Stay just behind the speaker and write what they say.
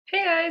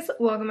guys,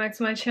 welcome back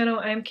to my channel.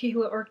 I'm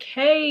Kayla or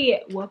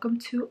Kay. Welcome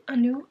to a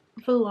new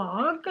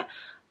vlog.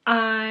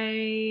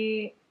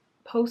 I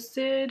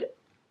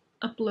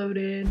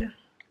uploaded,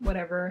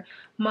 whatever,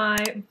 my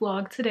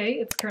vlog today.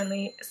 It's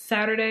currently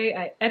Saturday.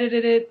 I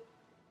edited it.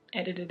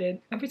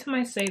 Every time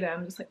I say that,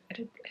 I'm just like,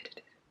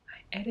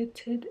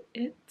 edited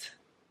it,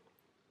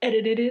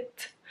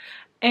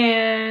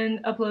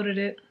 and uploaded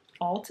it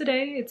all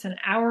today. It's an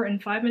hour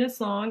and 5 minutes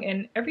long,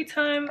 and every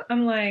time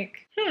I'm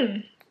like,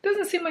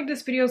 doesn't seem like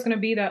this video is gonna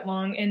be that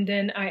long, and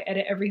then I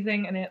edit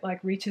everything and it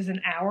like reaches an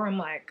hour. I'm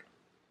like,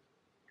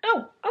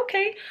 oh,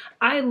 okay.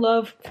 I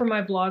love for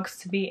my vlogs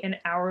to be an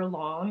hour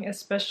long,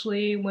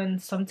 especially when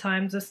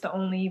sometimes it's the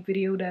only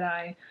video that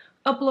I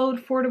upload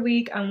for the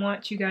week. I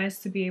want you guys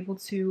to be able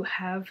to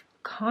have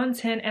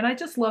content, and I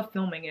just love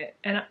filming it.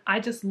 And I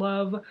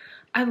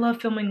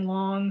love filming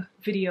long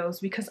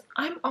videos because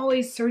I'm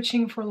always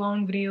searching for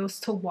long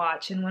videos to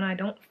watch, and when I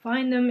don't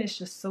find them, it's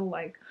just so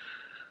like,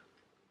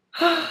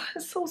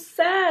 it's so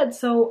sad.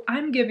 So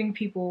I'm giving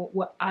people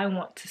what I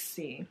want to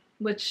see,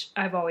 which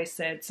I've always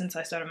said since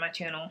I started my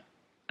channel.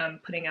 I'm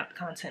putting out the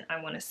content I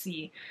want to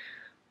see,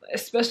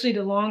 especially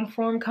the long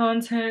form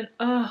content.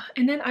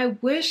 And then I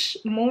wish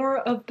more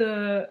of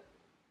the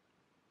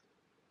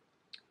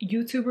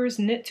YouTubers,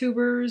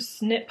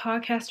 knit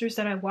podcasters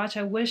that I watch,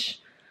 I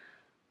wish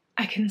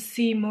I can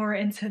see more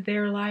into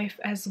their life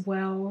as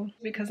well,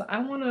 because I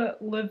want to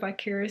live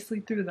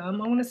vicariously through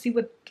them. I want to see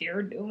what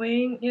they're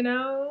doing, you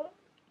know?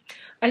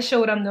 I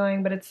show what I'm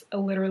doing, but it's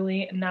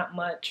literally not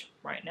much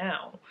right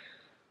now.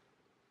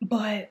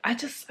 But I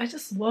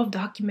just love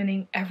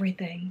documenting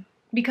everything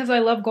because I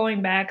love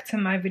going back to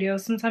my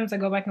videos. Sometimes I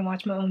go back and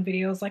watch my own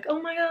videos like, oh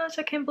my gosh,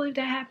 I can't believe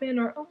that happened,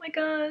 or oh my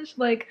gosh,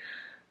 like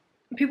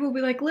people will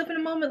be like, live in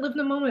the moment, live in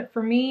the moment.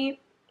 For me,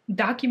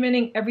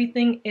 documenting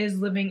everything is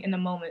living in the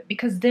moment,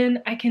 because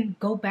then I can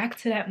go back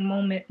to that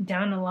moment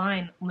down the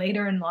line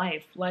later in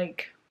life.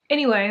 Like,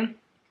 anyway,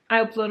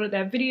 I uploaded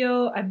that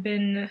video. I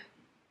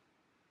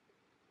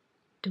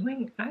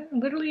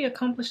literally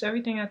accomplished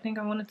everything I think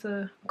I wanted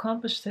to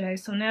accomplish today.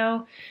 So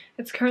now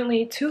it's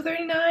currently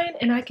 2:39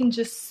 and I can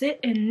just sit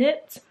and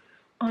knit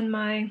on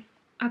my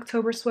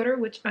October sweater,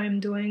 which I'm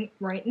doing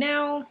right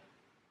now.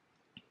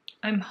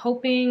 I'm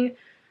hoping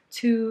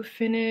to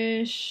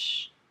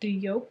finish the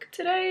yoke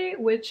today,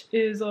 which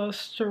is a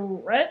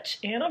stretch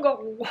and a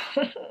goal.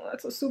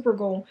 That's a super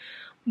goal.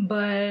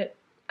 But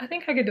I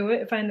think I could do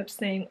it if I end up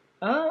staying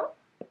up.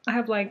 I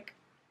have like,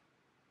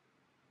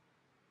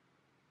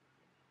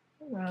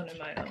 round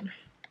am I on?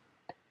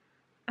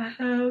 I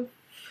have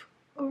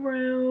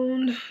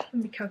around, let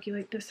me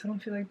calculate this, I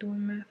don't feel like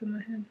doing math in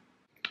my head.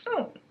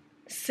 Oh,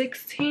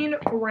 16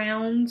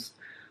 rounds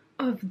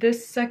of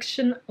this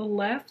section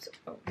left.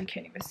 Oh, you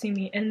can't even see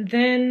me. And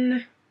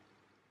then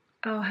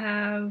I'll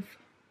have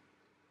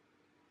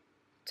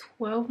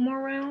 12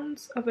 more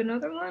rounds of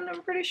another one,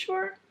 I'm pretty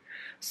sure.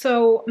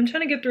 So I'm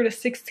trying to get through the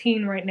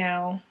 16 right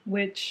now,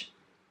 which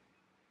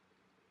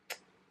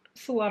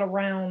is a lot of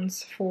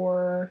rounds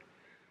for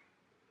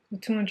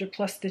 200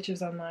 plus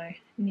stitches on my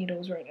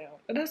needles right now,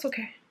 but that's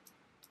okay.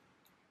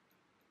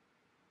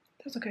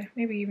 That's okay.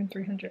 Maybe even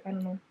 300. I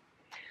don't know.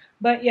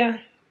 But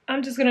yeah,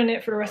 I'm just gonna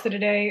knit for the rest of the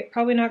day.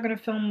 Probably not gonna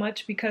film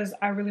much because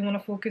I really want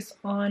to focus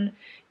on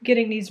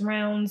getting these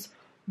rounds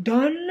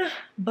done.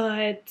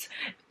 But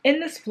in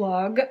this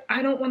vlog,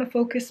 I don't want to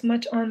focus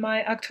much on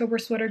my October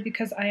sweater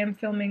because I am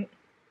filming.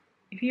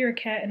 If you hear a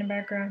cat in the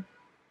background,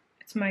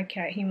 it's my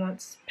cat. He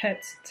wants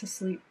pets to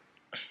sleep.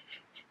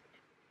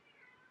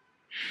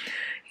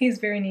 He's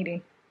very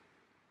needy.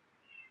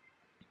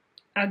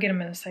 I'll get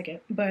him in a second.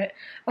 But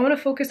I want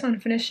to focus on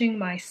finishing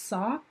my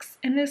socks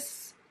in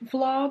this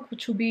vlog,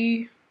 which will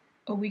be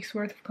a week's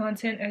worth of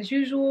content as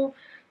usual.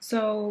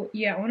 So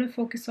yeah, I want to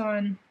focus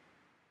on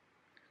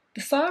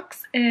the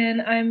socks,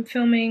 and I'm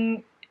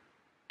filming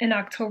an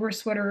October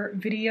sweater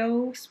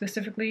video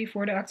specifically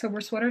for the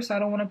October sweater, so I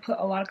don't want to put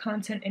a lot of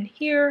content in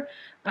here.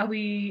 I'll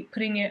be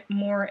putting it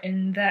more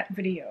in that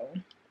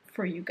video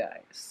for you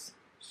guys.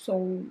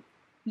 So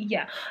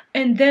yeah,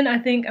 and then I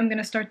think I'm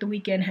gonna start the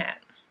weekend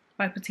hat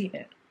by Petite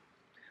Knit.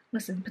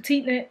 Listen,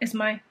 Petite Knit is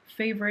my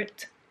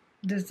favorite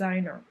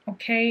designer,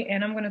 okay?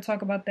 And I'm gonna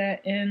talk about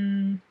that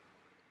in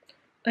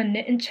a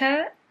knitting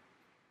chat.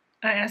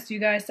 I asked you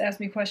guys to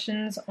ask me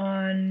questions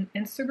on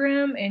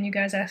Instagram, and you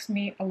guys asked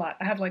me a lot.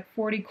 I have like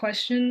 40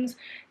 questions.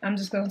 I'm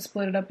just gonna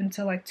split it up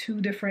into like 2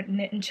 different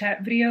knitting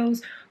chat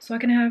videos so I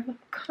can have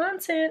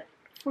content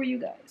for you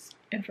guys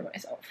and for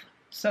myself.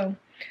 So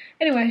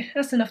anyway,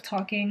 that's enough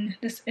talking.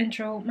 This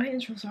intro, my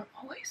intros are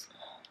always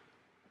long.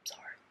 I'm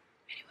sorry.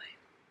 Anyway,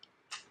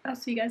 I'll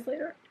see you guys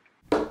later.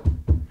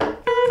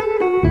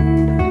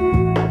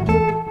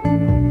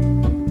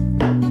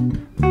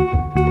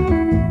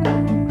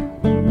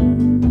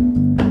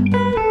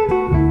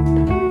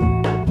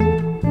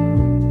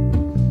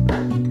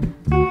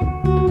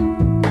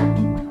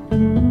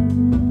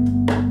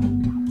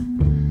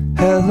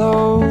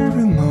 Hello,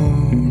 Ramona.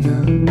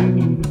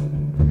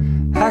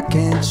 I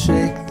can't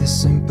shake the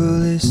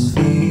simplest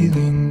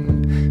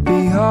feeling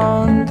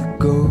beyond the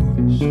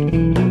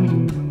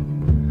ghost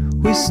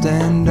we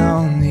stand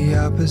on the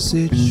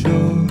opposite shore.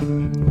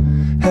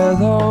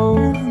 Hello,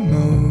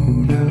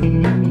 Ramona.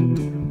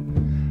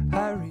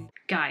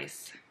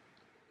 Guys,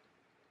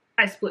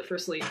 I split for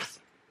sleeves.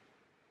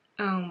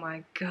 Oh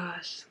my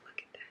gosh,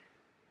 look at that.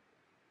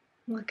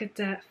 Look at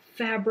that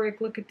fabric.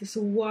 Look at this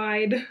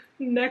wide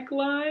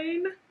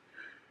neckline.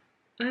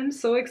 I'm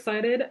so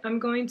excited. I'm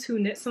going to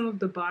knit some of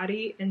the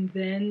body and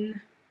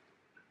then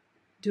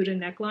do the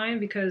neckline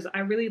because I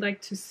really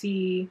like to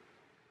see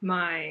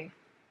my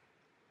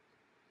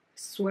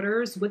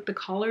sweaters with the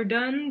collar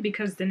done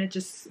because then it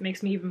just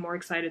makes me even more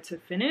excited to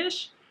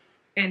finish.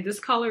 And this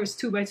collar is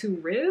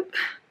 2x2 rib,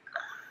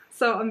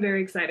 so I'm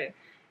very excited.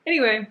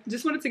 Anyway,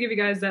 just wanted to give you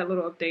guys that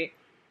little update.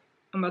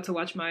 I'm about to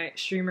watch my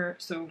streamer,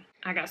 so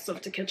I got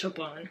stuff to catch up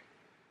on.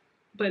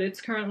 But it's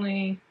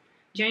currently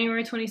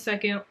January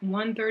 22nd,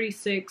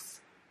 1:36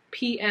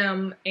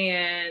 p.m.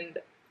 and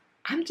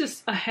I'm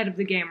just ahead of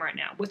the game right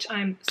now, which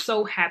I'm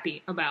so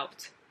happy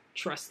about.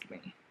 Trust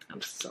me,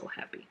 I'm so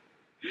happy.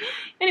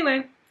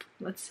 Anyway,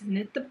 let's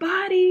knit the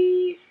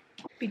body.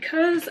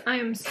 Because I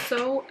am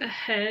so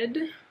ahead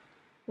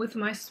with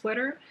my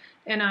sweater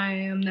and I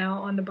am now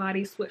on the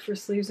body, split for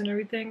sleeves and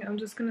everything, I'm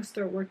just gonna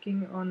start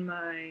working on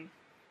my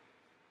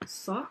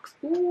socks.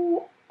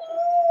 Ooh,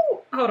 ooh.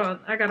 Hold on,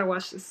 I gotta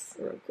watch this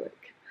real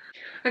quick.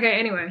 Okay,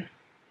 anyway.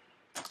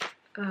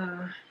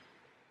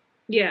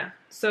 Yeah,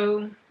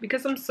 so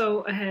because I'm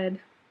so ahead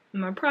in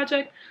my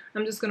project,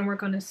 I'm just gonna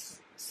work on this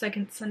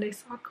second Sunday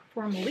sock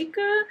for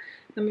Malika.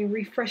 Let me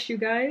refresh you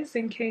guys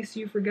in case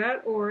you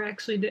forgot or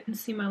actually didn't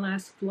see my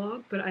last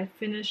vlog, but I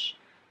finished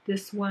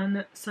this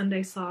one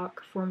Sunday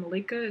sock for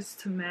Malika. It's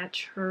to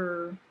match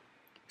her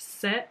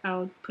set.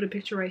 I'll put a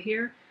picture right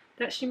here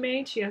that she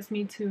made. She asked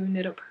me to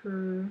knit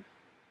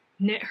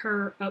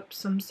her up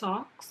some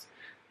socks,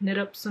 knit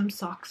up some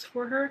socks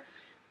for her.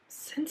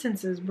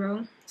 Sentences,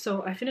 bro.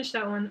 So I finished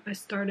that one. I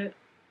started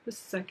the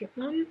second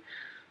one.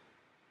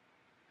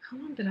 How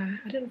long did I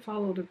didn't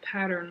follow the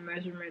pattern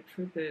measurement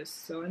for this,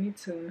 so I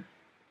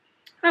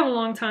have a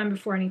long time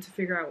before I need to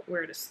figure out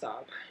where to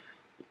stop.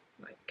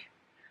 Like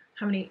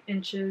how many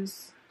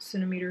inches,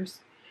 centimeters.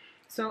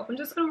 So I'm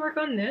just gonna work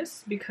on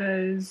this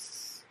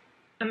because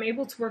I'm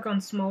able to work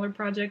on smaller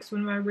projects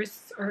when my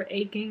wrists are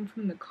aching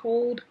from the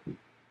cold.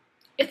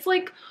 It's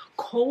like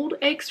cold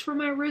aches for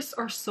my wrists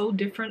are so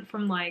different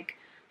from like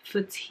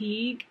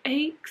fatigue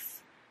aches.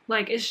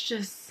 Like it's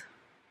just,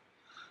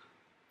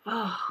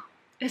 oh,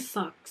 it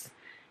sucks.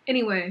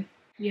 Anyway,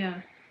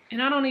 yeah.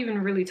 And I don't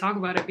even really talk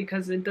about it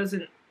because it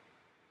doesn't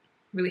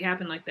really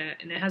happen like that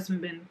and it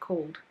hasn't been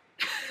cold.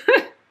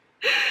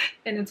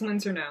 And it's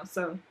winter now,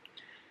 so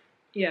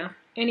yeah.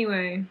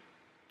 Anyway,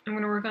 I'm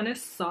gonna work on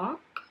this sock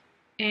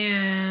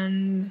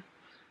and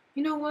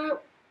you know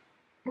what?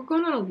 We're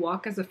going on a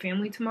walk as a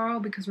family tomorrow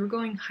because we're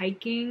going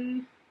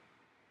hiking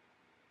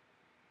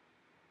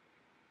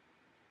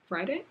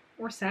Friday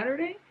or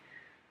Saturday.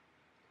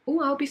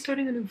 Oh, I'll be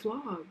starting a new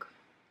vlog.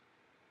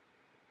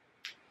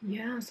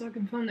 Yeah, so I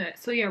can film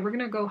that. So yeah, we're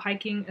gonna go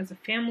hiking as a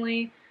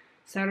family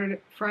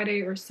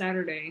Friday or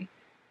Saturday.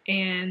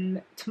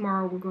 And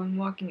tomorrow we're going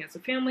walking as a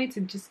family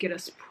to just get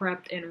us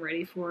prepped and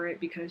ready for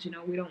it because, you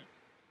know, we don't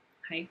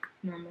hike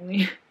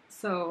normally.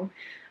 So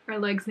our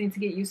legs need to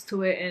get used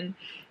to it. And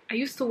I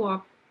used to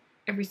walk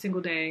every single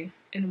day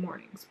in the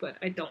mornings, but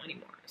I don't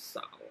anymore.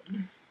 So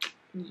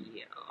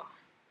yeah.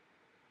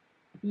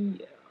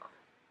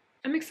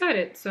 I'm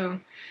excited. So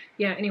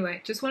yeah,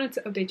 anyway, just wanted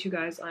to update you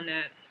guys on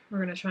that. We're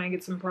gonna try and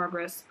get some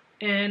progress.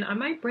 And I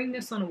might bring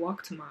this on a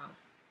walk tomorrow.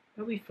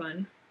 That'll be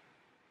fun.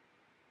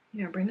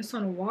 Yeah, bring this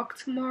on a walk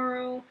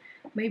tomorrow.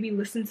 Maybe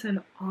listen to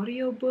an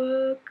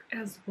audiobook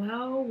as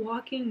well.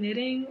 Walking,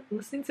 knitting,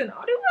 listening to an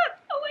audiobook.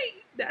 Oh wait,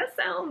 that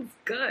sounds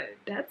good.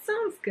 That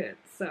sounds good.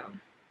 So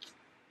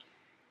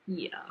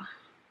yeah.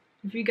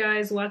 If you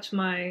guys watch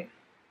my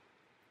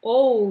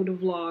old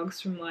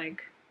vlogs from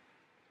like,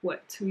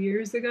 what, 2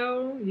 years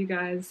ago, you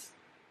guys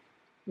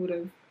would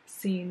have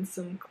seen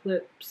some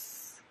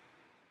clips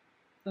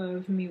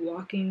of me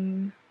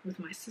walking with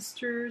my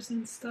sisters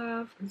and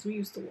stuff because we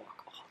used to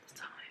walk all the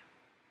time.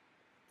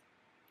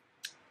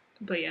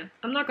 But yeah,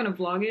 I'm not gonna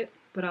vlog it,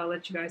 but I'll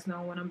let you guys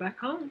know when I'm back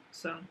home.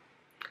 So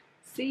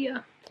see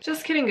ya.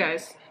 Just kidding,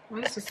 guys.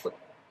 Why does this slip?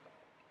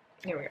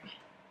 Here we go.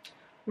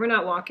 We're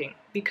not walking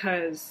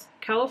because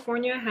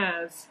California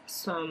has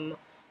some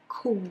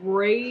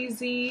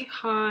crazy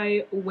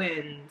high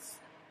winds.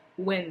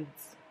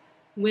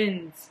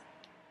 Winds.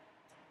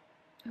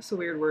 That's a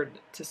weird word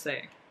to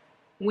say.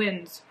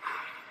 Winds.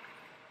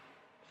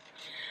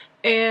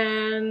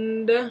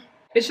 And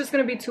it's just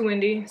gonna be too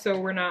windy, so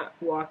we're not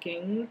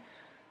walking.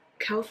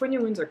 California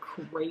winds are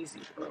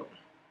crazy, bro.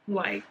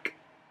 Like,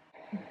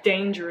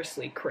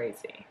 dangerously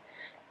crazy.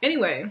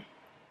 Anyway,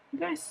 you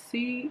guys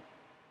see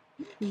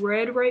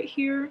red right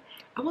here?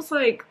 I was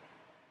like,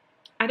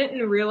 I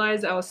didn't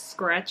realize I was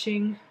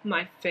scratching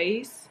my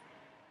face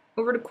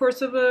over the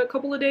course of a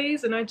couple of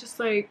days, and I just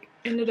like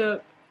ended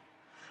up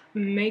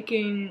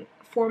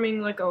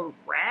forming like a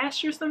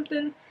rash or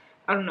something.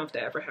 I don't know if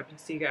that ever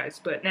happens to you guys,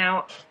 but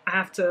now I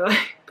have to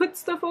like, put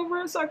stuff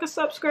over it so I can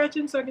stop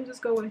scratching so I can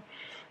just go away.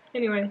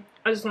 Anyway,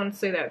 I just wanted to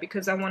say that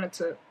because I wanted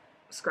to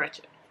scratch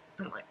it.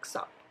 I'm like,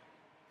 stop.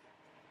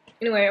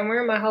 Anyway, I'm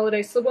wearing my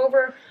holiday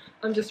sleepover.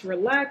 I'm just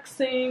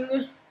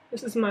relaxing.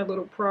 This is my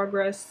little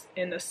progress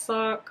in the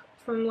sock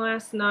from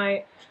last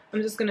night.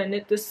 I'm just gonna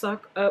knit this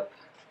sock up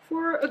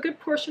for a good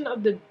portion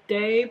of the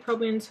day,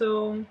 probably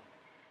until,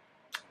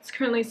 it's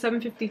currently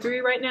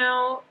 7:53 right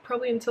now,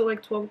 probably until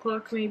like 12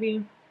 o'clock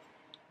maybe.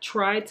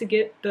 Try to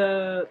get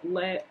the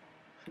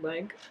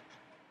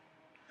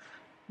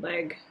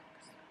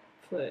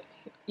foot.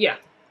 Yeah,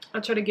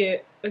 I'll try to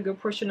get a good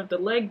portion of the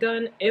leg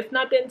done. If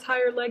not the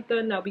entire leg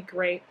done, that'll be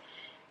great.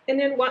 And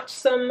then watch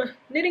some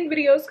knitting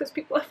videos because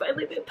people have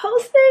finally been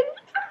posting.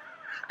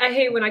 I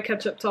hate when I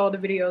catch up to all the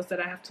videos that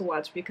I have to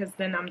watch because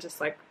then I'm just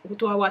like, what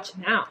do I watch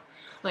now?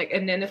 Like,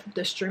 and then if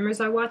the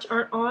streamers I watch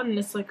aren't on, and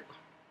it's like,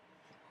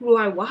 who do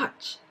I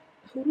watch?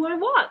 Who do I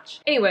watch?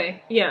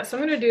 Anyway, yeah, so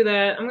I'm gonna do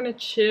that. I'm gonna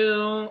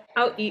chill.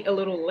 I'll eat a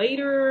little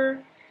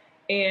later.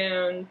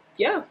 And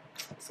yeah,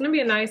 it's gonna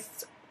be a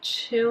nice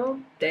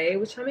chill day,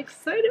 which I'm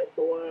excited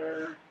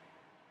for.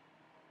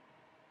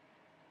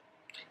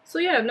 So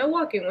yeah, no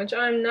walking, which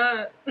I'm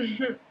not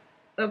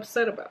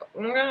upset about.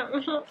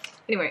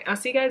 Anyway, I'll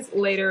see you guys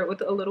later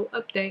with a little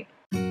update.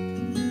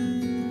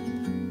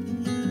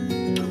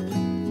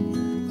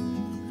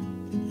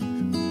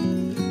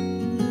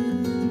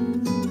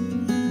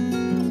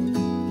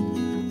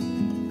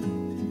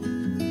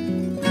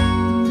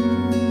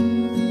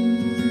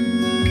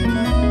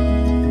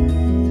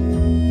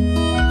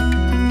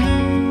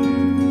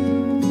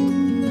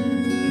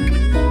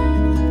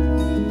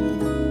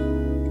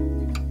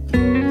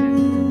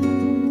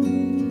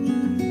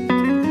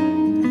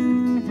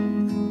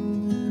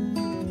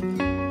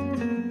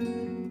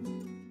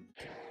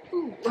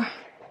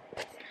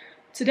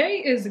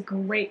 Today is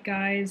great,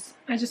 guys.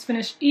 I just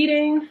finished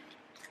eating.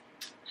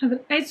 Have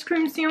an ice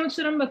cream sandwich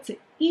that I'm about to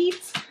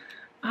eat.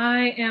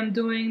 I am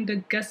doing the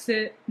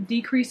gusset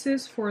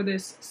decreases for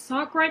this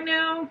sock right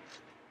now.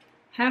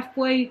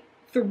 Halfway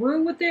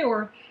through with it,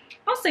 or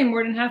I'll say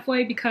more than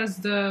halfway because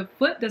the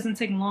foot doesn't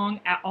take long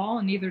at all,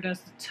 and neither does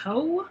the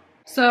toe.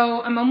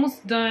 So I'm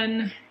almost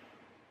done.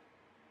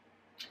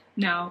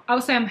 No, I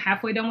would say I'm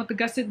halfway done with the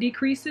gusset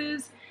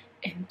decreases,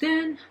 and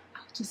then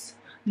I'll just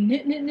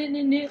knit,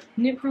 knit,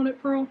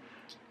 purl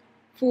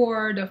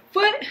for the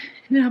foot,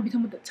 and then I'll be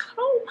done with the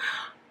toe.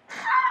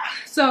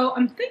 So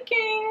I'm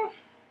thinking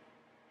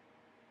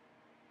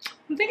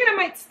I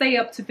might stay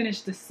up to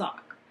finish this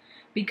sock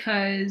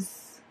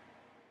because,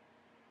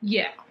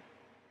 yeah,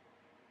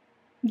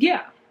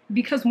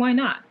 because why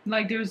not?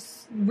 Like,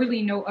 there's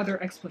really no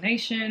other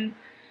explanation.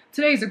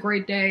 Today's a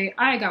great day.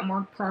 I got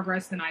more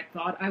progress than I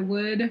thought I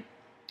would,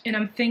 and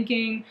I'm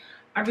thinking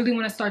I really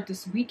want to start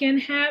this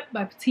weekend hat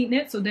by Petite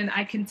Knit so then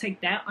I can take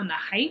that on the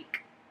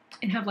hike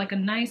and have like a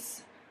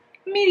nice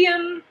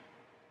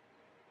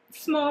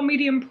small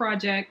medium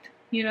project,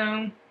 you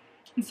know,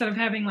 instead of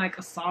having like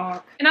a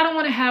sock. And I don't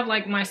want to have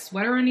like my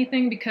sweater or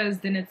anything because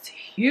then it's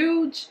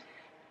huge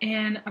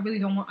and I really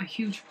don't want a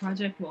huge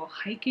project while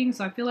hiking.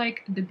 So I feel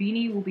like the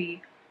beanie will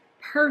be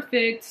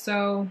perfect.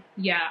 So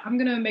yeah, I'm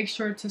gonna make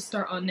sure to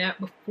start on that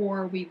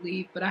before we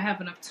leave, but I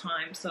have enough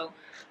time. So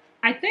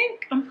I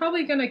think I'm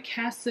probably gonna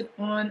cast it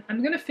on.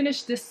 I'm gonna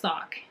finish this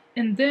sock,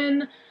 and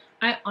then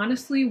I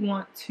honestly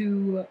want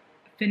to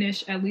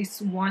finish at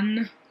least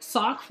one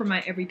sock for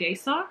my everyday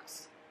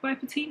socks by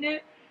Petite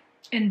Knit,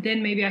 and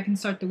then maybe I can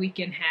start the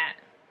weekend hat.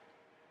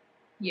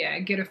 Yeah,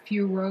 get a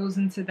few rows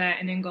into that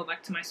and then go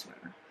back to my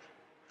sweater.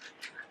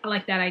 I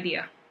like that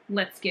idea.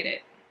 Let's get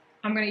it.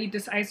 I'm gonna eat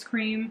this ice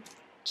cream,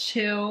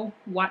 chill,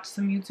 watch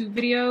some YouTube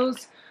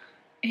videos,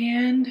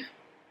 and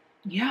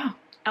yeah.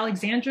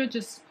 Alexandra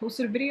just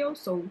posted a video,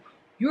 so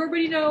you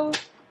already know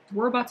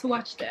we're about to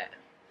watch that.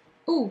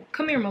 Ooh,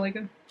 come here,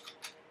 Malika.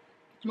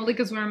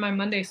 Malika's wearing my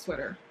Monday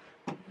sweater.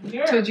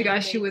 Told you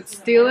guys she would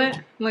steal it.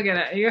 Look at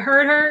that. You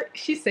heard her?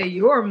 She said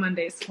your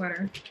Monday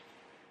sweater.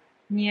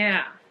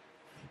 Yeah.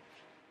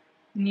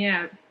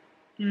 Yeah.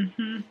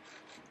 Mm-hmm.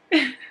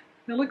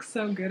 That looks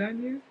so good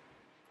on you.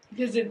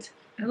 Because it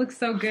looks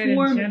so good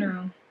in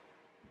general.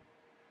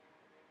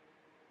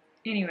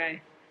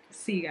 Anyway,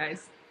 see you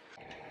guys.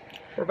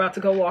 We're about to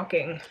go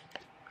walking.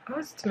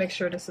 Just to make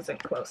sure this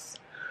isn't close.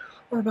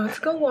 We're about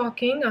to go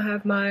walking. I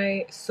have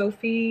my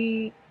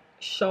Sophie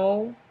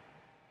shawl,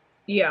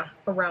 yeah,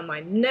 around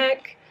my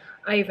neck.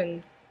 I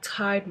even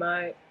tied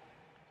my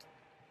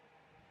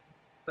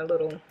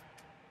little,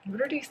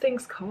 what are these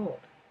things called?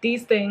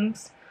 These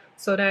things,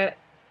 so that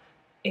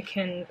it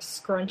can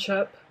scrunch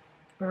up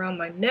around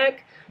my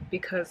neck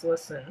because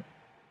listen,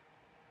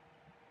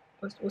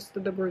 what's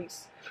the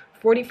degrees?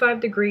 45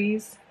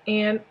 degrees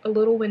and a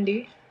little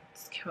windy.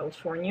 It's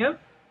California,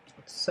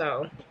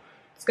 so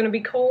it's gonna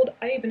be cold.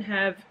 I even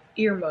have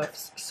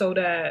earmuffs so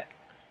that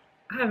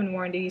I haven't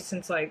worn these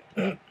since like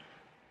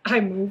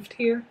I moved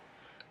here,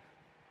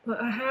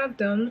 but I have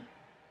them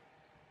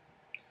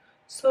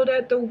so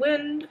that the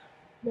wind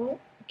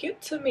won't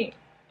get to me,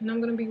 and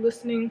I'm gonna be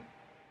listening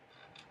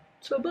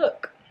to a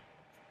book.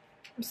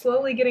 I'm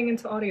slowly getting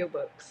into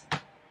audiobooks.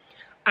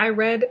 I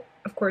read,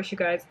 of course, you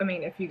guys, I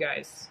mean, if you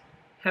guys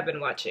have been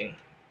watching,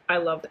 I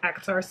love the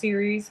Akatar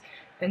series,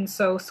 and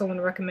so someone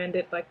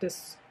recommended like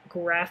this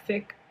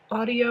graphic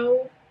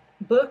audio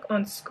book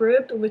on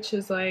Scribd, which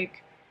is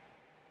like,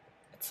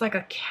 it's like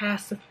a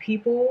cast of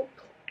people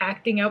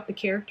acting out the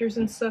characters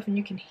and stuff, and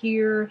you can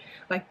hear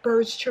like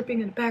birds chirping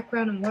in the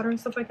background and water and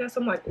stuff like that.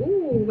 So I'm like,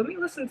 ooh, let me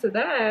listen to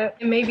that.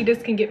 And maybe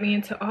this can get me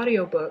into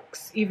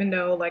audiobooks, even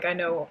though like I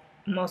know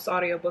most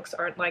audiobooks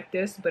aren't like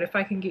this, but if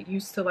I can get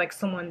used to like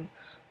someone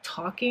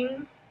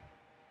talking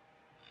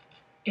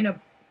in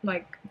a,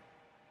 like,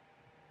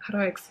 how do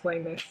I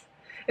explain this?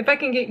 If I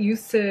can get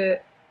used to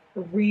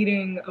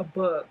reading a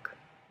book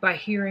by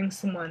hearing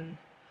someone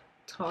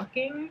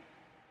talking,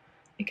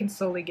 it can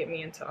slowly get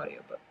me into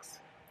audiobooks.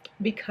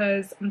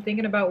 Because I'm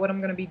thinking about what I'm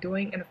going to be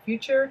doing in the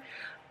future.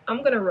 I'm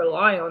going to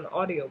rely on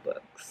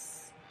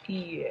audiobooks.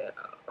 Yeah.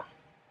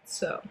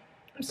 So,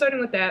 I'm starting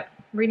with that.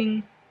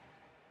 Reading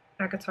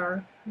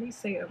Akatar. How do you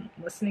say I'm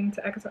listening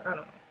to Akatar? I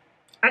don't know.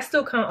 I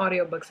still count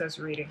audiobooks as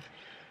reading.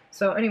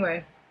 So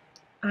anyway,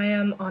 I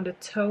am on the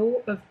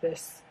toe of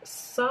this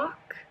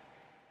sock,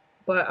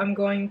 but I'm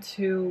going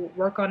to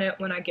work on it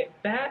when I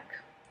get back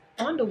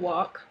on the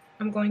walk.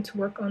 I'm going to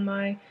work on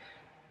my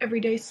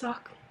everyday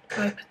sock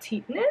by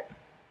Petite Knit.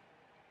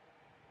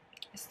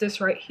 It's this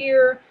right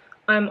here.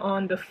 I'm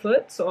on the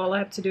foot, so all I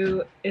have to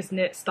do is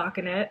knit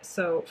stockinette,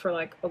 so for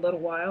like a little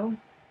while.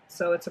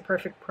 So it's a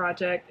perfect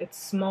project. It's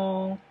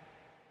small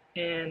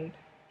and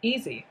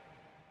easy.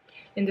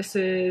 And this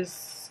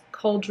is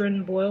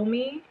Cauldron Boil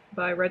Me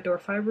by Red Door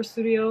Fiber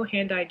Studio,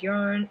 hand-dyed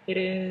yarn. It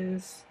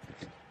is,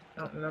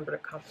 I don't remember the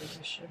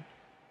composition.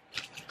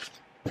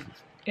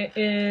 It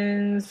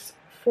is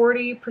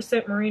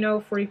 40% merino,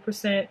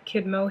 40%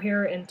 kid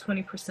mohair, and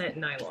 20%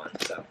 nylon.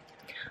 So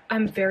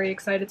I'm very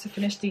excited to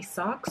finish these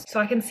socks so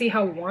I can see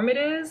how warm it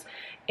is.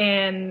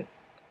 And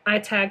I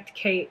tagged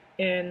Kate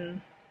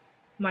in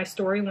my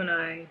story when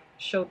I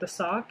showed the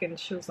sock, and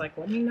she was like,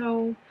 let me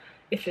know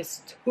if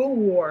it's too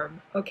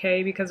warm,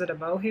 okay, because of the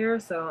mohair.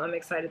 So I'm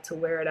excited to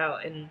wear it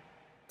out and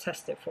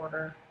test it for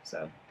her.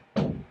 So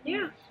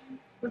yeah,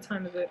 what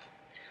time is it?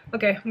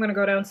 Okay, I'm gonna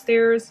go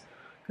downstairs.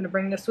 I'm gonna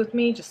bring this with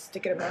me, just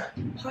stick it in my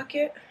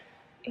pocket,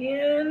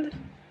 and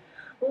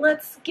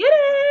let's get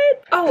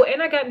it. Oh,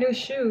 and I got new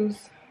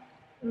shoes.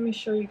 Let me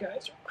show you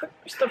guys real quick.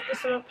 Stuff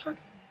this in my pocket.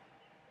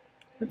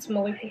 It's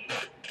Malika.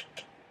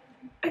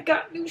 I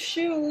got new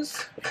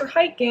shoes for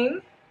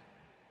hiking.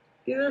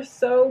 These are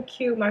so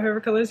cute. My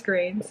favorite color is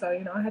green, so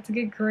you know I had to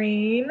get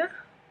green.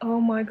 Oh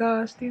my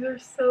gosh, these are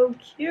so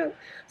cute.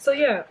 So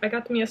yeah, I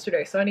got them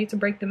yesterday, so I need to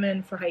break them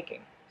in for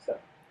hiking. So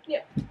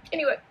yeah.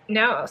 Anyway,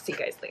 now I'll see you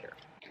guys later.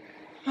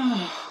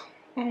 Oh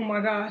my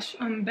gosh,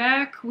 I'm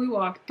back. We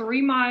walked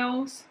 3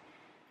 miles.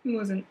 It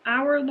was an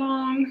hour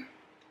long.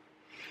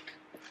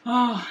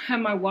 Oh, I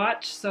had my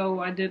watch, so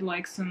I did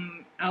like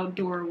some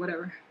outdoor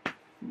whatever.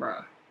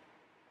 Bruh.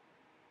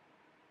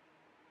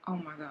 Oh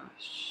my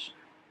gosh.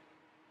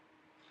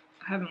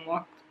 I haven't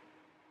walked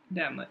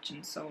that much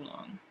in so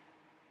long.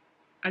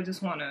 I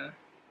just wanna,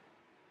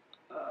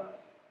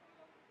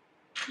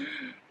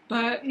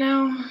 but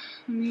now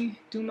let me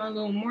do my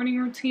little morning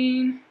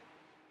routine,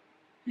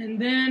 and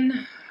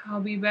then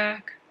I'll be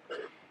back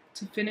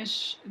to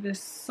finish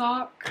this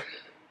sock.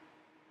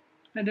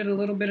 I did a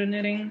little bit of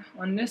knitting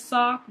on this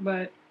sock,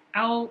 but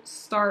I'll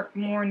start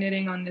more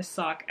knitting on this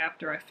sock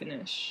after I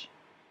finish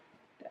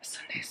that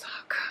Sunday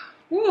sock.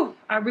 Woo!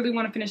 I really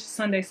want to finish the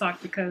Sunday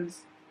sock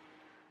because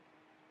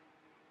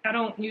I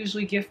don't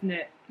usually gift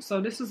knit.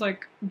 So this is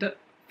like the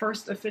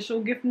first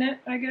official gift knit,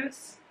 I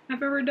guess,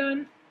 I've ever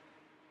done.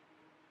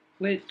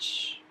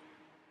 Which,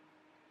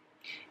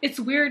 it's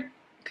weird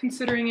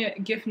considering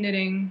it gift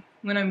knitting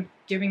when I'm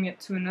giving it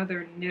to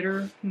another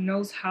knitter who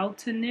knows how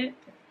to knit.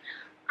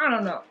 I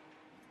don't know.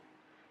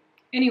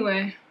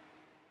 Anyway,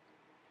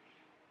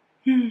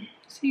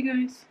 see you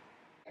guys.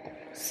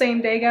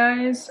 Same day,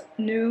 guys.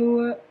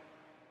 New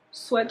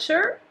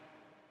sweatshirt.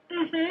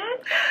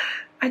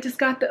 I just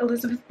got the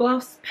Elizabeth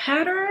Blouse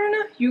pattern.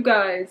 You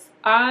guys,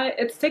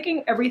 it's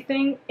taking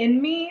everything in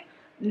me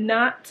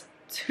not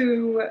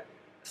to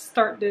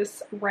start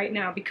this right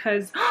now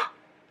because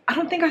I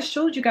don't think I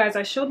showed you guys.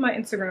 I showed my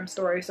Instagram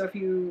story, so if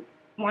you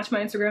watch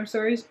my Instagram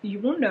stories, you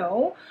will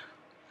know.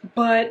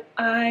 But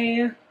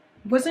I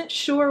wasn't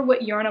sure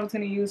what yarn I was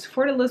going to use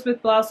for the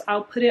Elizabeth blouse.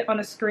 I'll put it on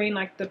a screen,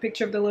 like the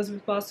picture of the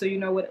Elizabeth blouse, so you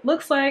know what it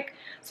looks like,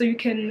 so you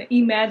can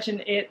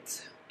imagine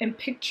it and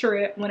picture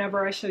it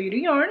whenever I show you the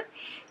yarn.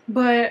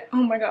 But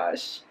oh my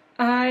gosh,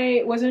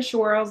 I wasn't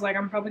sure. I was like,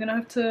 I'm probably gonna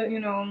have to, you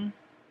know,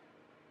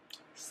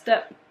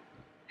 step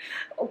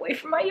away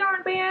from my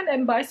yarn band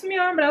and buy some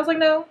yarn. But I was like,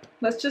 no,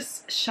 let's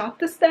just shop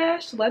the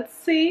stash, let's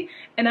see.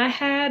 And I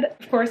had,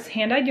 of course,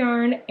 hand-dyed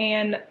yarn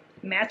and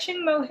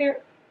matching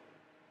mohair.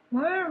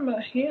 Why are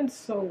my hands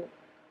so,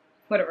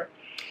 whatever,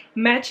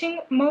 matching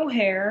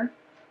mohair.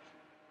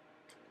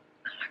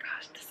 Oh my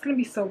gosh, this is gonna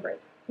be so great.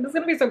 This is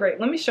gonna be so great.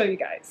 Let me show you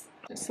guys.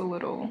 Just a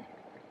little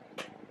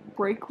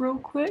break real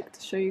quick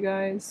to show you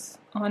guys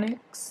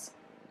Onyx,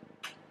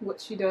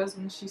 what she does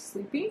when she's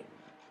sleepy.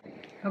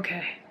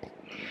 Okay.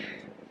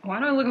 Why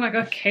do I look like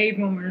a cave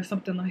woman or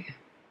something like?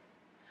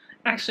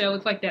 Actually, I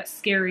look like that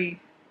scary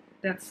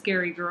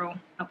girl.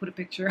 I'll put a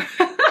picture.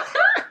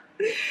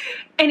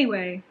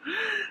 Anyway,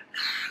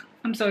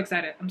 I'm so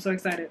excited. I'm so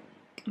excited.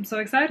 I'm so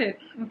excited.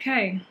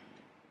 Okay.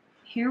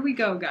 Here we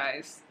go,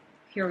 guys.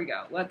 Here we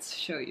go. Let's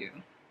show you.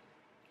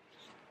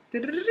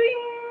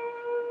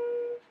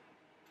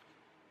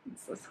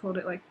 Let's hold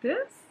it like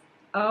this.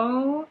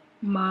 Oh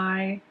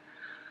my.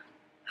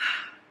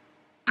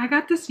 I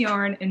got this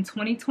yarn in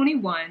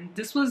 2021.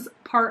 This was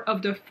part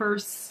of the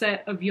first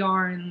set of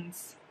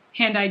yarns,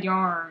 hand-dyed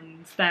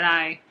yarns that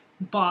I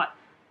bought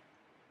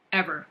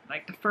ever.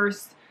 Like the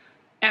first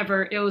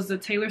ever. It was the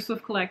Taylor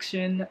Swift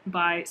collection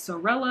by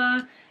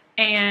Sorella,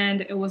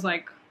 and it was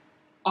like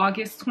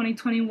August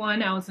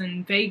 2021. I was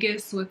in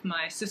Vegas with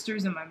my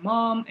sisters and my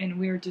mom, and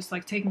we were just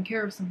like taking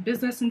care of some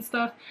business and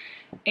stuff.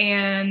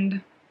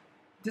 And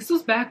this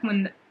was back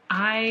when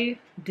I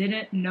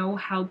didn't know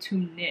how to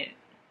knit.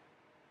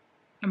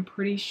 I'm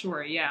pretty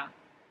sure, yeah.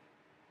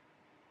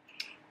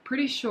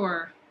 Pretty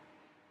sure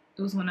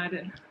it was when I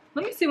didn't.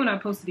 Let me see when I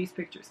posted these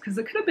pictures, because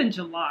it could have been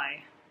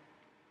July.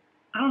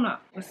 I don't know.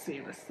 Let's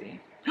see, let's see.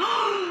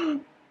 Oh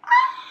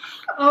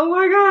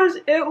my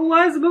gosh, it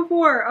was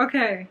before.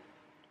 Okay.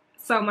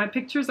 So my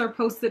pictures are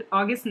posted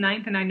August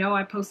 9th, and I know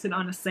I posted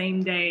on the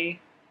same day,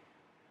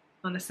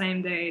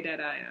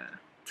 that I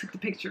took the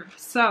picture.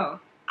 So,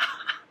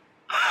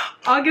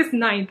 August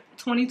 9th,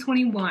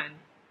 2021,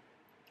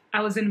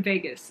 I was in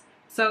Vegas.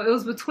 So it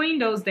was between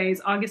those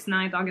days, August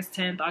 9th, August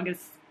 10th,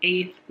 August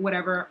 8th,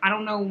 whatever. I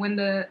don't know when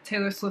the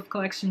Taylor Swift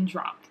collection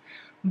dropped.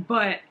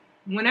 But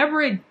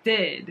whenever it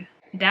did,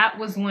 that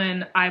was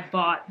when I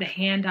bought the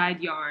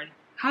hand-dyed yarn.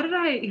 How did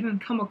I even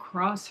come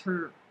across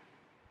her?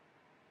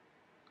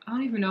 I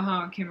don't even know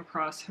how I came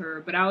across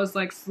her, but I was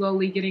like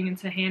slowly getting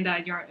into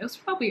hand-dyed yarn. It was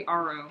probably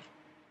Aro.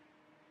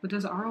 But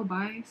does Aro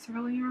buy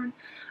Sorella yarn?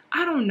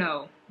 I don't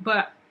know.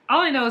 But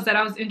all I know is that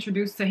I was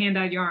introduced to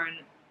hand-dyed yarn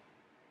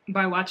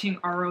by watching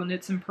Aro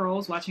Knits and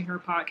Pearls, watching her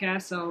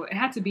podcast. So it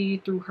had to be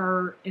through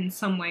her in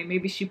some way.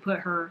 Maybe she put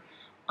her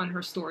on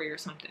her story or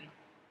something.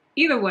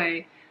 Either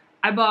way,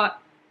 I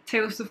bought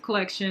Taylor Swift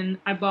collection.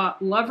 I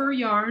bought Lover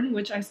yarn,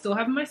 which I still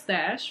have in my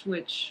stash,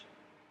 which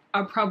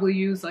I'll probably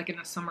use like in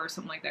the summer or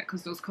something like that,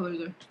 because those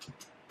colors are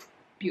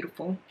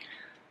beautiful.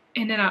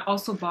 And then I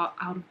also bought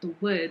Out of the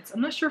Woods. I'm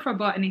not sure if I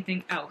bought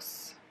anything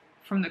else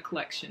from the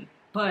collection,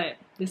 but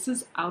this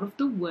is Out of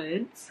the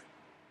Woods.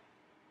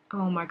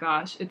 Oh my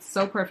gosh, it's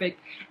so perfect.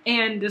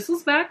 And this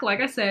was back,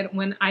 like I said,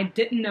 when I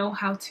didn't know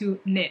how to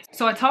knit.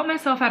 So I taught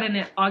myself how to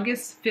knit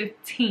August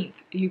 15th,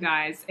 you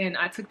guys, and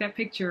I took that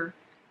picture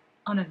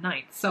on a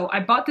 9th. So I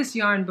bought this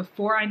yarn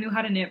before I knew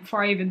how to knit,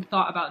 before I even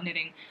thought about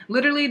knitting.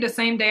 Literally the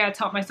same day I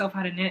taught myself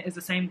how to knit is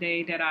the same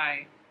day that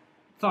I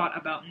thought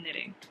about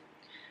knitting.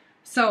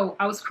 So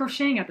I was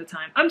crocheting at the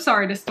time. I'm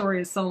sorry this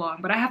story is so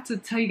long, but I have to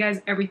tell you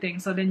guys everything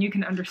so then you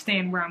can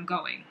understand where I'm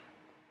going,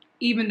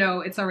 even though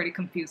it's already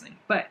confusing.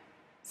 But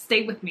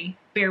stay with me,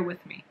 bear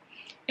with me.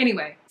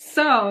 Anyway,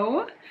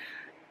 so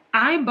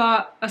I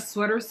bought a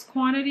sweater's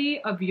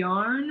quantity of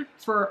yarn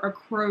for a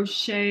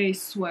crochet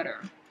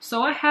sweater.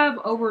 So I have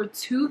over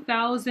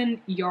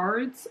 2,000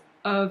 yards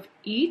of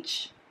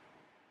each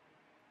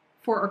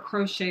for a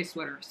crochet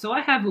sweater. So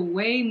I have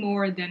way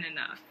more than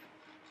enough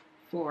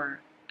for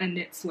a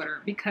knit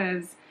sweater,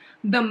 because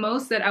the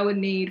most that I would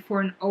need for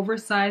an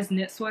oversized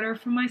knit sweater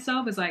for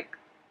myself is like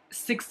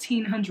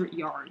 1,600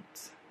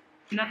 yards.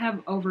 And I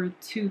have over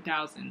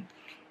 2,000.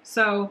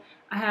 So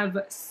I have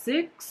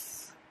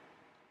 6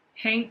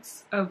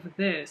 hanks of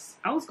this.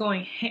 I was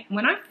going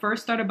when I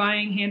first started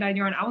buying hand-dyed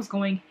yarn, I was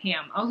going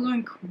ham. I was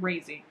going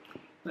crazy.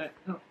 But,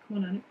 oh,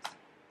 come on.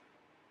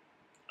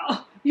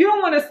 Oh, you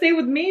don't want to stay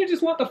with me? You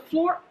just want the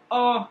floor?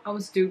 Oh, I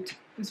was duped.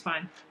 It's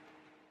fine.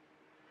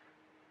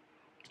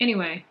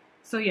 Anyway,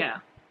 so yeah.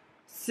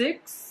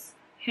 6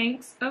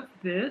 hanks of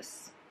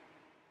this.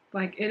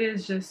 Like, it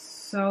is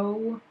just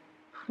so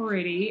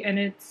pretty. And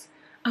it's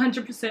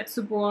 100%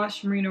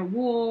 superwash merino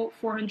wool,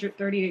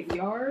 438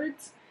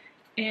 yards.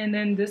 And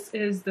then this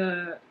is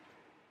the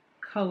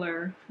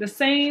color, the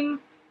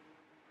same,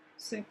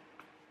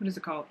 what is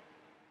it called?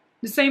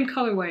 The same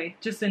colorway,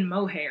 just in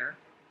mohair.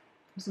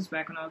 This was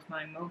back when I was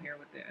buying mohair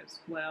with it as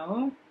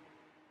well.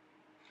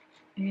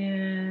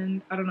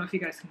 And I don't know if you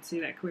guys can see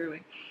that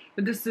clearly.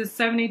 But this is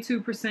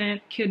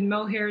 72% kid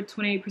mohair,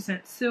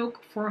 28%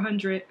 silk,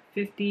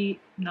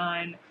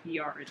 459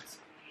 yards.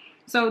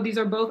 So these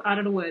are both Out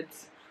of the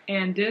Woods.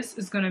 And this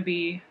is going to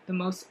be the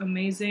most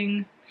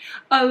amazing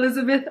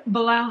Elizabeth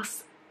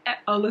blouse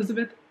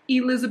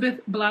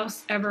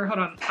ever. Hold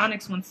on,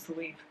 Onyx wants to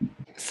leave.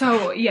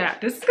 So yeah,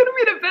 this is going to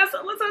be the best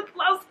Elizabeth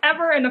blouse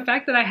ever. And the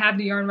fact that I have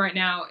the yarn right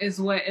now is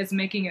what is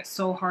making it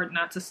so hard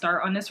not to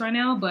start on this right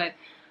now. But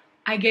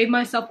I gave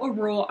myself a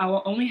rule. I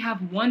will only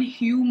have one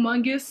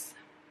humongous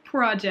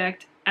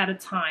project at a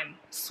time,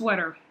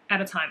 sweater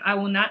at a time. I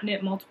will not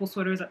knit multiple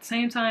sweaters at the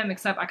same time,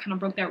 except I kind of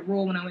broke that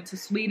rule when I went to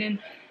Sweden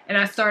and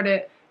I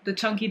started the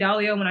Chunky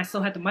Dahlia when I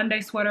still had the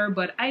Monday sweater,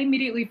 but I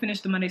immediately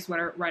finished the Monday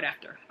sweater right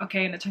after,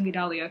 okay? And the Chunky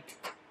Dahlia,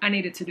 I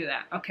needed to do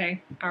that,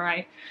 okay? All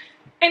right.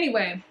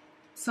 Anyway,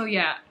 so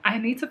yeah, I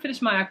need to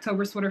finish my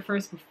October sweater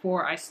first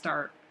before I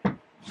start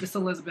this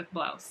Elizabeth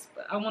blouse.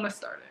 But I want to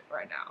start it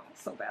right now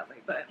so badly,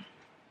 but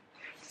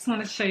just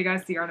wanted to show you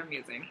guys the yarn I'm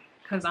using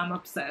because I'm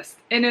obsessed.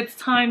 And it's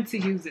time to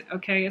use it,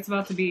 okay? It's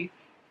about to be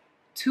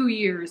 2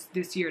 years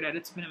this year that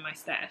it's been in my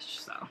stash,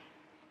 so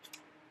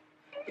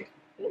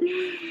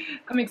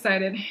I'm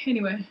excited.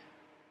 Anyway,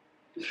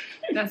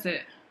 that's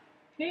it.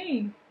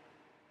 Hey,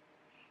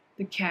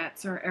 the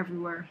cats are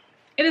everywhere.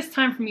 It is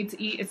time for me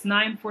to eat. It's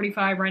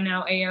 9:45 right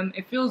now a.m.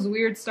 It feels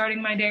weird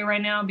starting my day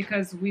right now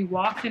because we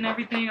walked and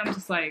everything. I'm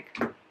just like,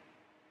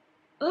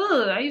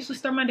 ugh, I usually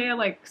start my day at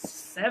like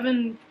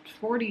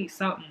 7:40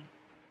 something.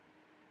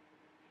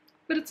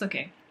 But it's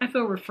okay. I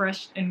feel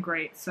refreshed and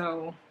great.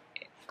 So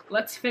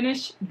let's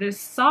finish this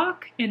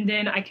sock and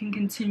then I can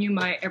continue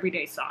my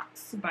everyday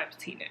socks by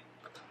Petite Knit.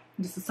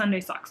 Just the Sunday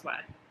socks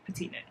by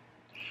Petite Knit.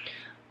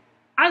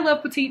 I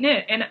love Petite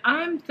Knit and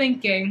I'm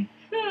thinking,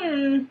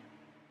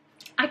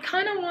 I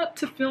kind of want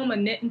to film a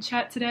knit and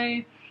chat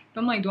today.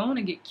 But I'm like, do I want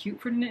to get cute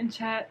for the knit and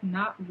chat?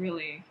 Not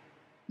really.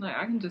 Like,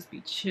 I can just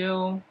be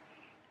chill,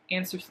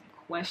 answer some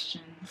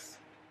questions.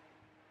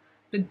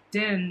 But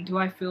then, do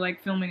I feel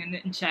like filming a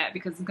knit and chat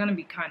because it's going to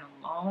be kind of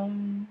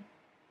long?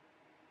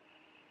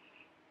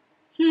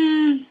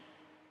 I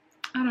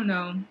don't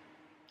know.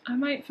 I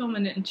might film a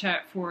knit and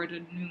chat for the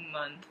new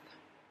month.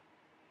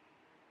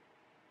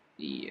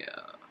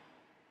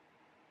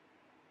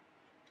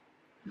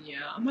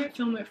 Yeah, I might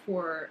film it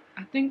for,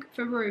 I think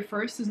February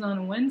 1st is on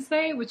a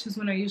Wednesday, which is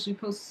when I usually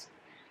post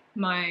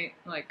my,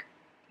 like,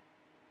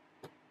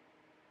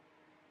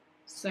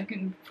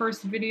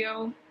 first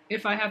video.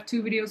 If I have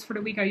 2 videos for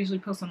the week, I usually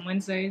post on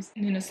Wednesdays,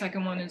 and then the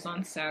second one is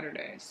on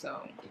Saturday,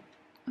 so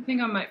I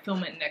think I might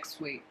film it next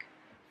week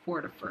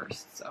for the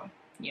 1st, so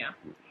yeah.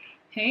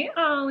 Hey,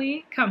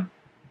 Ollie, come.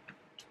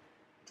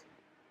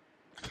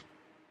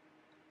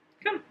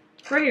 Come,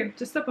 right here,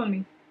 just step on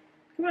me.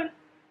 Come on.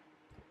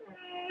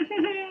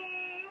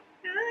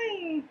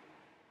 Hi.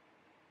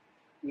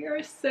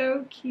 You're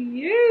so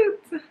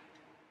cute.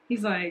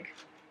 He's like,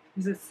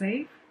 is it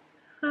safe?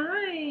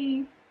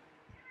 Hi.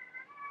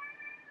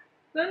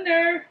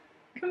 Thunder,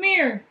 come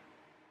here.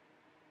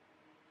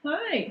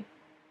 Hi.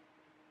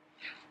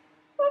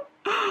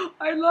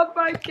 I love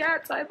my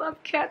cats. I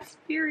love cats,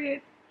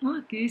 period.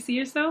 Look, do you see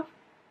yourself?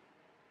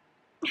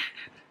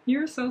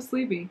 You're so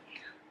sleepy.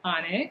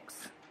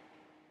 Onyx.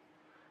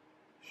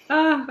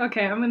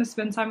 Okay, I'm gonna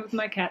spend time with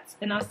my cats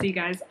and I'll see you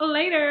guys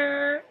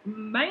later.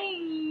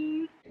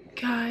 Bye.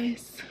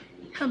 Guys,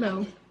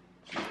 hello.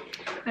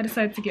 I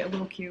decided to get a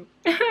little cute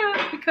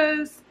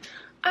because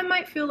I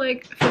might feel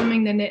like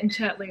filming the knit and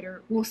chat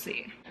later. We'll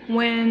see.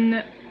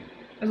 When,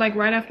 like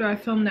right after I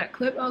filmed that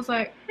clip, I was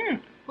like,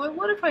 well,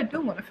 what if I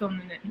do want to film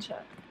the knit and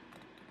chat?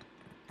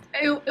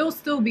 It'll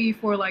still be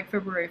for like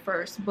February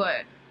 1st,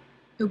 but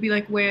it'll be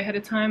like way ahead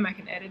of time. I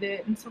can edit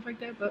it and stuff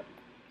like that, but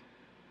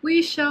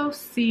we shall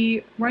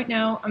see. Right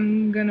now,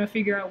 I'm gonna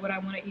figure out what I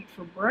want to eat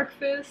for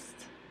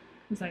breakfast,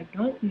 because I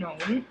don't know.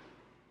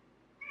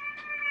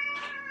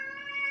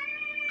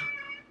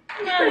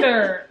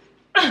 Thunder!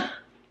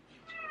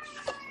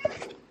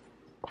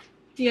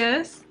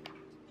 Yes?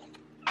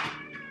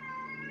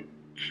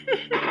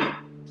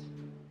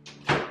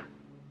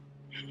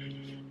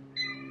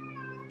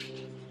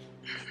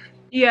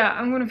 Yeah,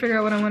 I'm gonna figure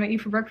out what I want to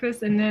eat for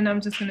breakfast, and then I'm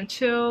just gonna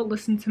chill,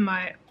 listen to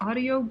my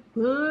audio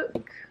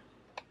book,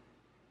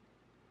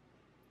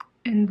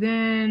 and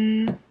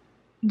then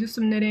do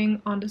some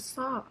knitting on the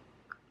sock.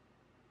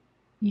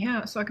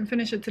 Yeah, so I can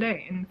finish it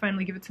today and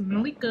finally give it to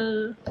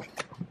Malika,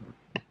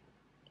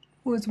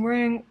 who is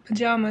wearing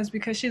pajamas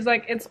because she's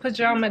like, it's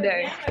pajama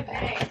day.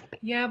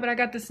 Yeah, but I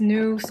got this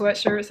new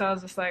sweatshirt, so I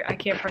was just like, I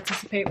can't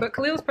participate. But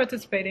Khalil's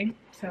participating,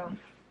 so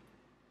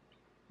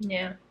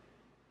yeah.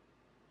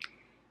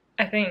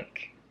 I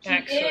think,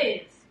 actually. She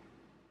is.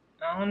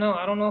 I don't know.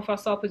 I don't know if I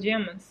saw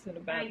pajamas in the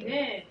bathroom. I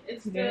did.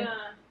 It's the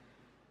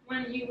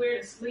one you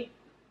wear to sleep.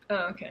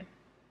 Oh, okay.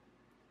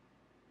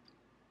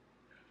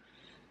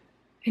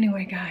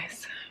 Anyway,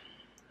 guys,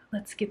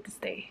 let's get this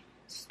day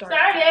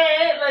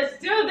started. Let's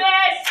do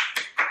this!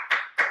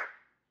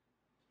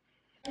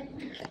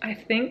 I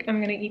think I'm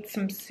gonna eat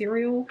some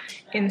cereal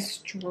and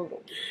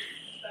strudel.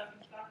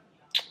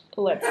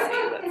 Let's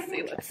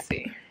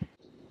see.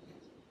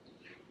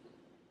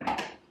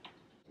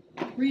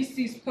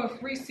 Reese's Puff.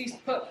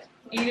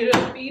 Eat it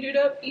up, eat it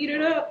up, eat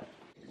it up.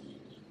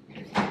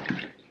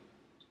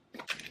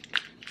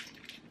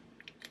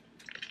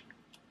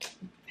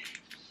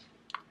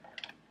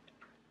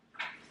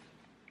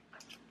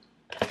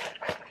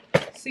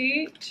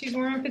 See, she's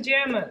wearing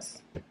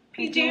pajamas.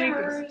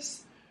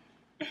 Pajamas.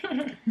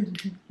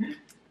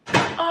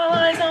 All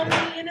eyes on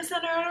me in the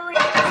center of the ring.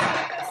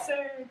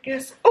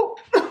 Circus. Oh!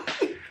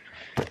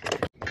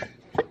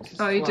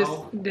 Oh, you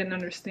just didn't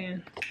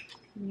understand.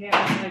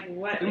 Yeah, like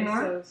what is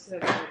so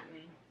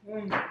separately?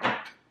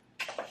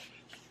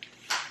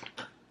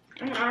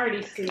 I'm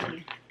already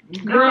sleepy.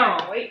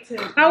 Girl, wait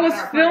till I was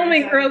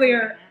filming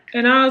earlier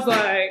and I was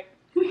like,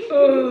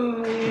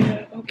 oh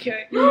yeah,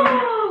 okay.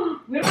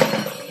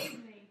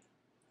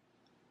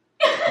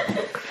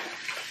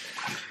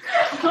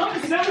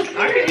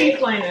 I could eat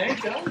plain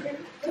eggs.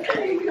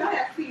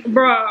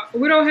 Bruh,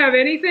 we don't have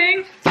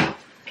anything.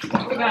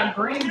 We got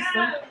green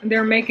stuff.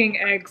 They're making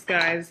eggs,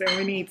 guys, and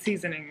we need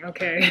seasoning,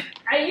 okay?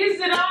 I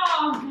used it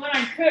all when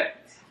I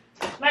cooked.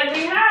 Like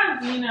we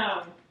have, you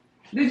know.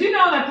 Did you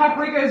know that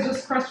paprika is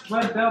just crushed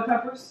red bell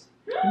peppers?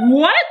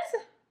 What?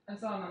 I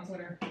saw it on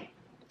Twitter.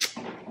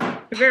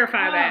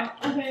 Verify that.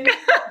 Okay.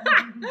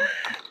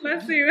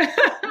 Let's see.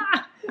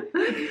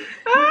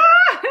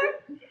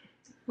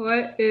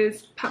 What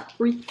is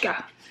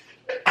paprika?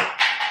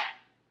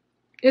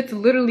 It's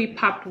literally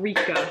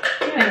paprika,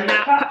 and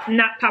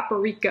not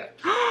paprika.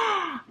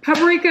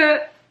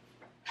 Paprika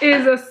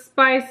is a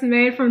spice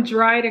made from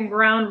dried and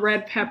ground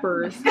red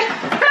peppers.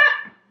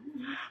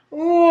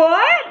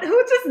 What?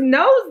 Who just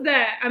knows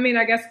that? I mean,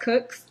 I guess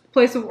cooks.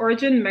 Place of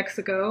origin,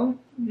 Mexico.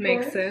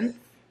 Makes sense.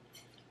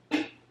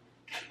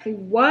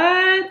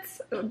 What?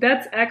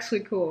 That's actually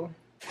cool.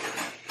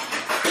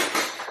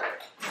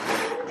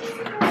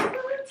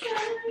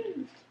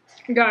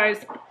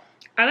 Guys,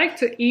 I like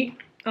to eat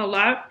a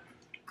lot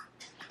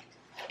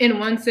in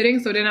one sitting,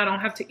 so then I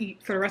don't have to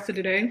eat for the rest of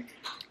the day.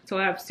 So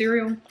I have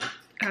cereal,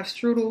 I have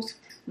strudels,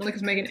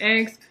 Malika's making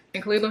eggs,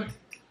 and Kalila,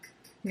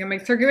 you gonna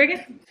make turkey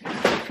bacon?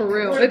 For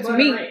real, it's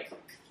me.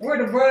 Where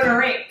the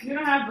butter at? You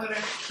don't have butter.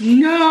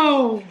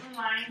 No. I'm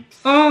lying.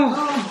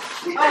 Oh.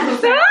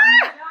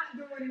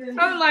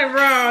 I'm like,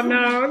 bro,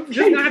 no.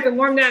 Just gonna have to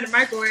warm that in the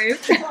microwave.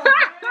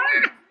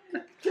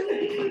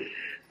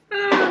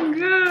 Oh,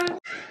 God.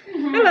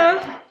 Hello.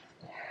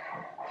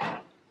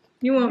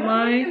 You want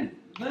mine?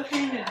 Shut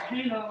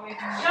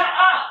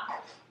up.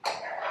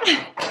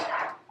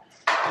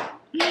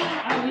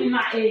 I need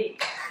my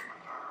egg.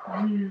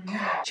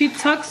 She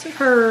tucks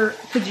her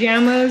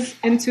pajamas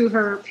into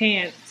her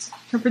pants.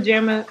 Her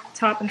pajama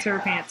top into her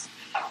pants.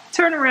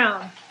 Turn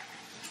around.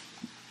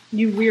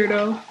 You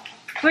weirdo.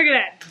 Look at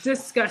that.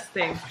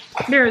 Disgusting.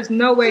 There is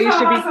no way you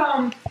should be.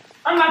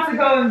 I'm about to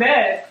go in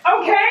bed. Okay.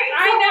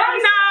 I know.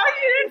 No,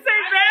 you didn't say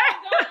that.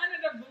 Go under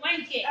the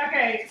blanket.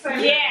 Okay. So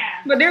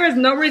Yeah. But there is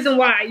no reason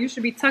why you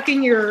should be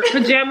tucking your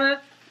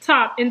pajama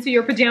top into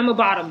your pajama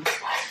bottoms.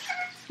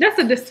 That's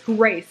a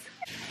disgrace.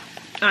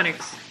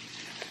 Onyx.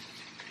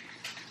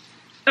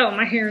 Oh,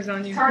 my hair is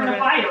on you. turn My the bad.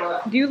 fire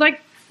up. Do you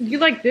like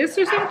this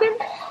or something?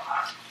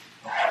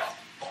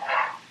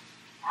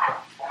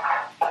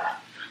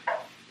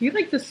 Do you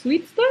like the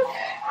sweet stuff?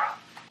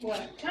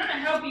 What? Trying to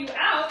help you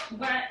out,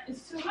 but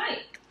it's too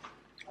late.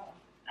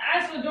 I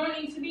asked for the door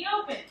needs to be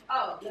open.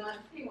 Oh, no,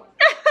 he wants.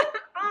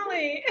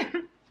 Ollie.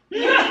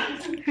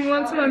 He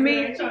wants my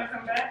meat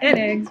and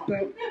eggs,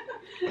 but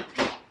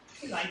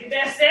He's like, get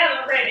that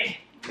salad ready.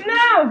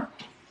 no.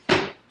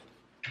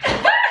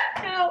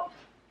 Help.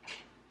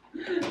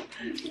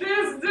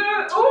 This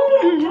dude.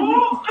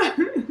 Oh.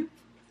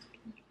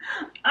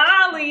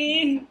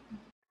 Ollie.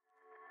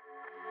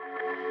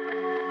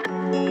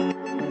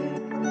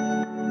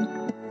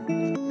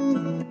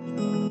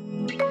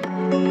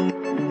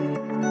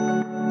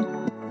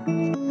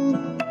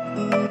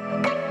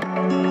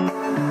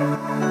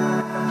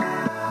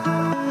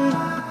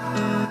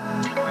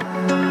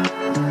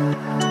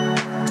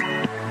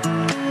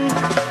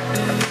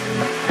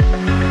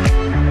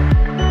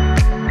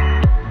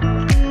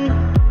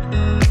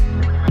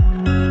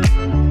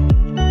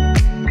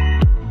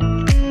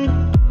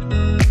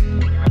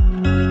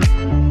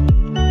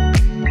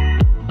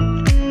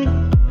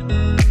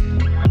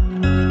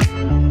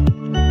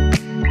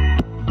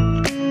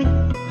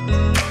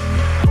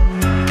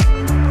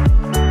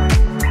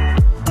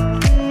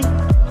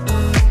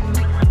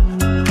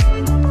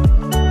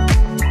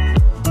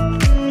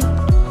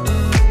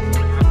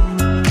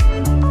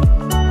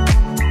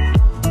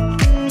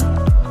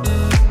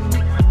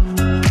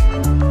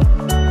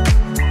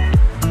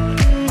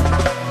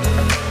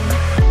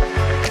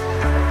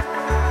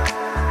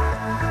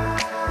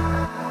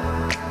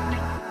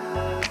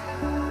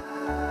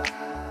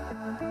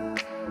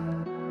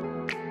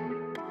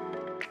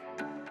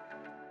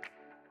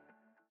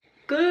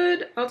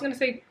 I was gonna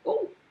say,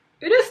 oh,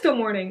 it is still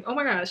morning. Oh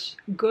my gosh.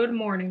 Good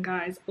morning,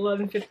 guys.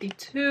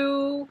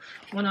 11:52.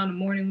 Went on a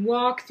morning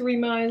walk, 3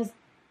 miles,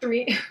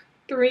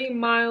 3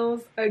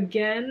 miles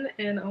again,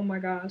 and oh my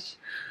gosh,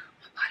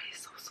 my body is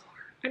so sore.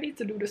 I need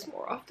to do this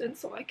more often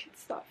so I can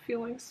stop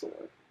feeling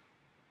sore.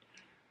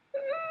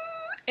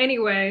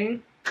 Anyway,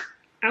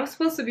 I was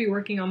supposed to be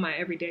working on my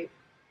everyday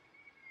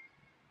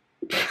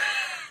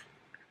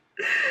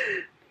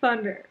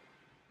Thunder.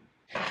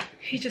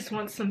 He just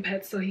wants some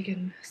pets so he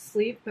can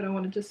sleep, but I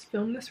want to just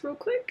film this real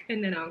quick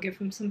and then I'll give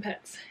him some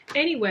pets.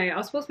 Anyway, I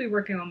was supposed to be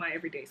working on my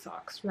everyday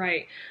socks,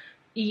 right?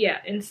 Yeah,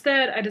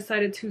 instead I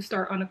decided to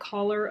start on a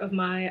collar of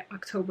my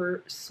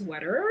October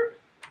sweater,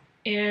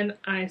 and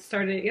I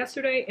started it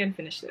yesterday and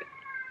finished it.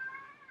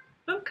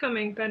 I'm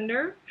coming,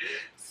 Thunder.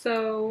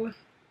 So,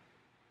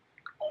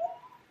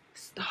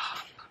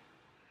 stop.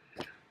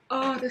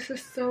 Oh, this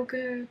is so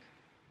good.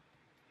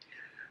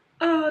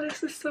 Oh,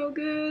 this is so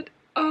good.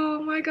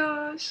 Oh my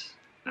gosh.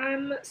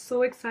 I'm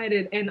so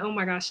excited. And oh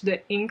my gosh,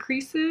 the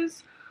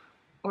increases,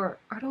 or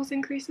are those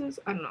increases?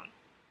 I don't know.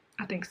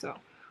 I think so.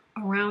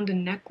 Around the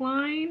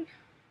neckline.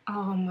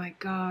 Oh my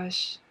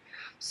gosh.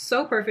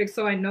 So perfect.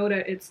 So I know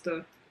that it's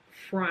the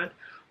front.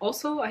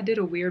 Also, I did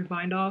a weird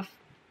bind off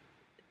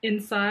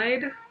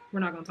inside. We're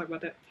not gonna talk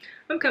about that.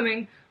 I'm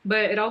coming.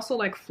 But it also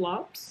like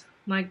flops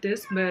like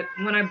this, but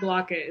when I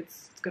block it,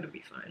 it's gonna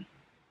be fine.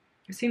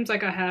 It seems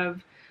like I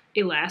have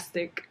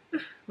elastic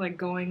like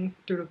going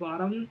through the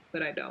bottom,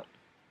 but I don't.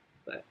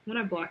 But when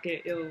I block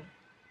it, it'll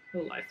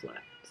lie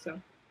flat.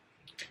 So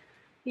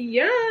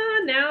yeah,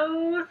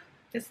 now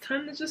it's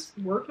time to just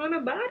work on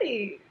a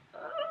body.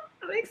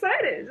 I'm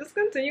excited. Just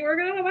continue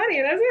working on a body,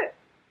 and that's it.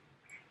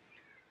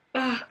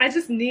 I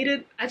just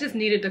needed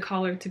the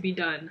collar to be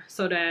done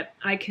so that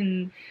I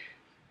can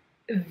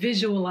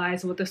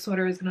visualize what the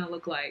sweater is gonna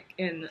look like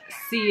and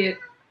see it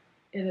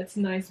in its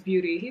nice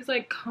beauty. He's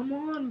like, come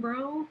on,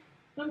 bro.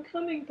 I'm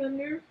coming,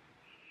 Thunder.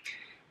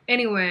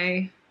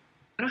 Anyway,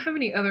 I don't have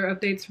any other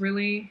updates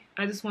really.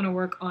 I just want to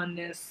work on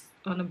this,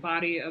 on the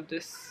body of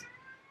this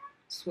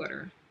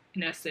sweater,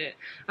 and that's it.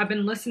 I've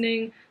been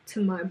listening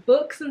to my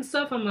books and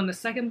stuff. I'm on the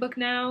second book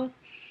now,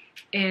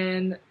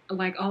 and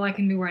like all I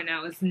can do right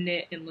now is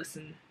knit and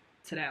listen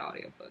to that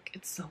audiobook.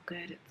 It's so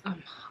good.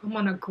 I'm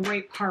on a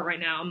great part right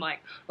now. I'm like,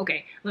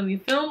 okay, let me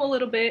film a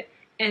little bit,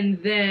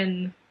 and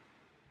then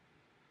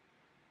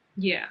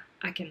yeah,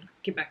 I can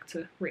get back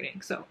to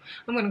reading. So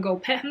I'm gonna go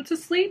pet him to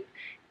sleep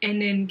and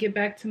then get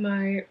back to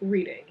my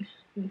reading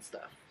and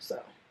stuff.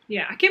 So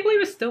yeah, I can't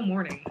believe it's still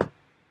morning.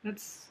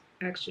 That's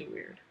actually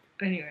weird.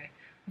 Anyway,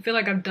 I feel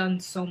like I've done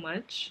so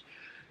much.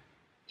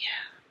 Yeah.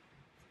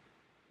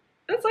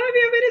 That's why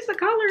I finished the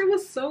collar. It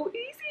was so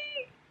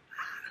easy.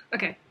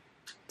 Okay,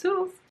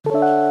 toodles.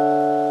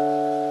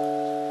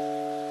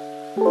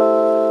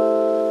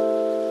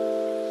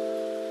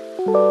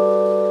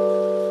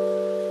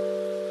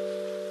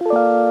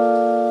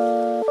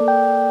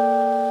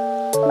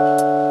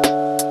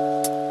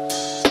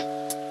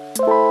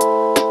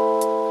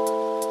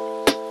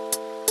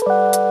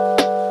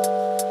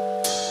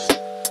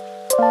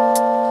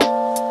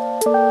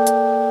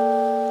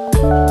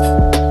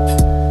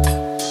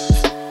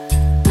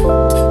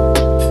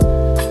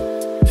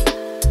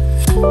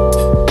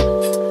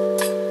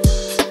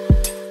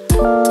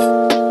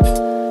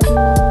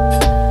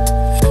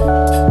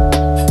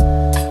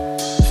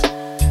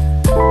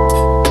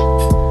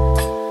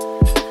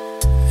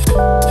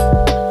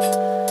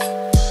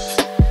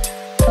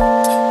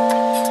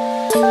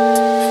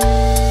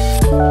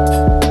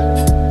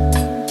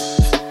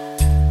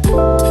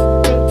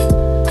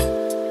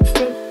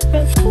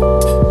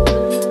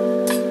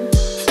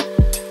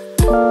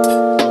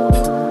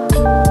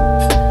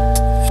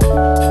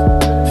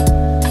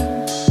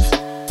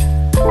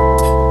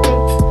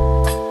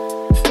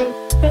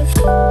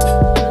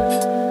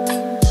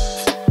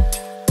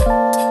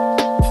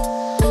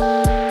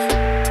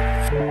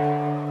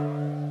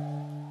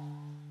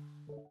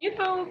 You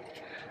know,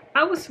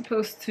 I was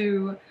supposed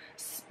to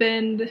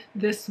spend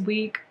this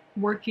week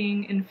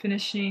working and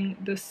finishing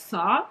the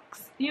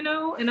socks, you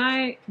know, and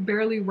I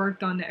barely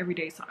worked on the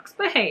everyday socks.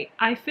 But hey,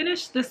 I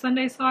finished the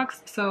Sunday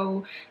socks,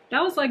 so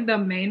that was like the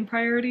main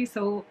priority.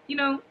 So, you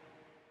know,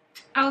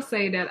 I'll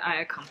say that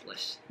I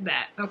accomplished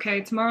that.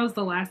 Okay, tomorrow's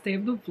the last day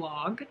of the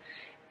vlog,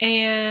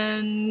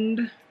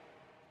 and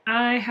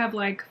I have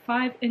like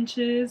 5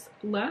 inches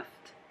left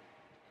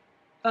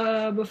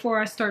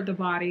before I start the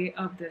body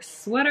of this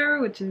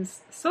sweater, which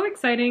is so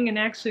exciting and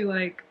actually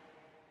like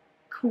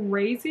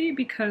crazy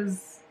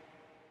because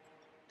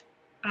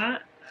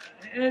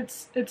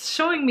it's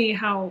showing me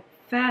how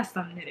fast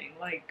I'm knitting.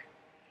 Like,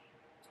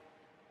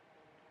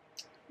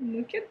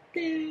 look at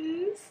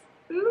this.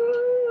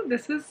 Ooh,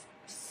 this is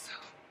so,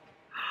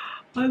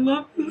 I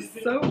love this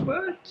so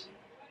much.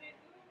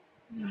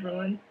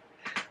 Everyone,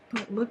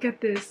 but look at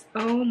this.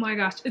 Oh my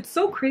gosh, it's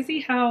so crazy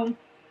how,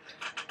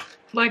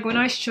 like, when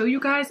I show you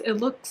guys, it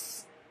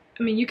looks,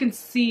 I mean, you can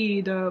see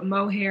the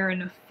mohair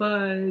and the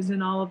fuzz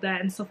and all of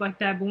that and stuff like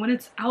that, but when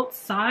it's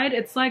outside,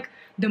 it's like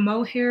the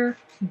mohair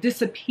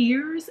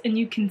disappears and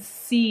you can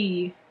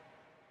see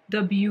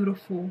the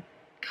beautiful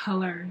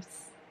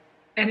colors.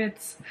 And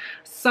it's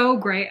so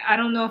great. I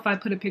don't know if I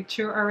put a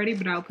picture already,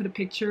 but I'll put a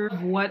picture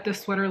of what the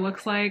sweater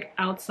looks like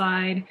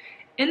outside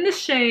in the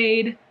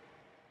shade.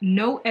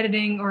 No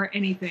editing or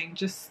anything.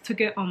 Just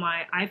took it on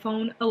my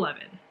iPhone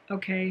 11,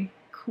 okay?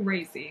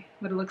 Crazy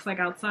what it looks like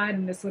outside,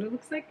 and this is what it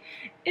looks like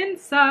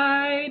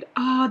inside.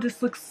 Oh,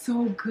 this looks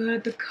so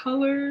good, the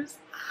colors.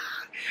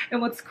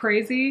 And what's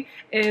crazy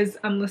is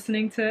I'm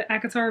listening to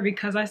Akatar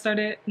because I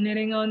started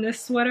knitting on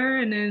this sweater,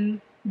 and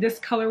then this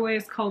colorway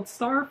is called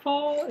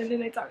Starfall, and then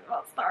they talk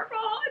about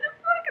Starfall, and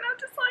I'm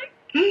just like,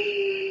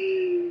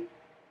 please.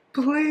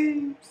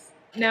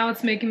 Now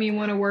it's making me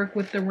want to work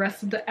with the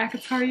rest of the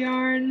Akatar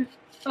yarn.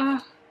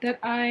 that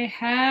I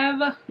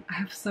have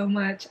so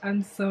much.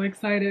 I'm so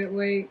excited.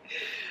 Wait.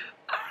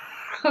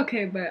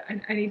 Okay, but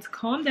I need to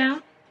calm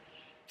down.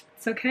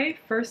 It's okay.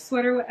 First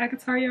sweater with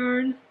Akatar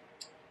yarn.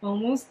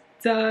 Almost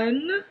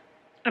done.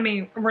 I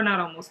mean, we're not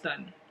almost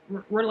done.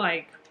 We're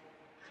like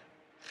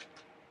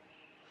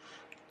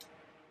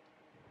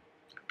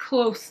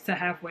close to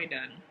halfway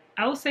done.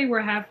 I will say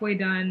we're halfway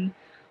done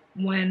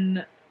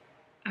when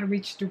I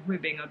reach the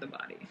ribbing of the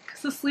body,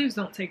 because the sleeves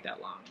don't take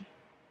that long.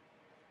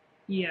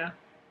 Yeah.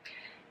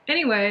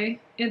 Anyway,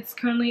 it's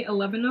currently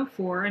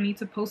 11:04. I need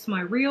to post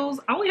my reels.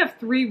 I only have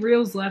 3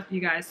 reels left,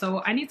 you guys,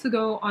 so I need to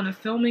go on a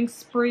filming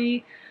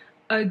spree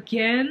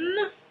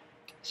again.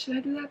 Should I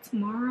do that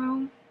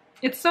tomorrow?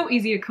 It's so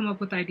easy to come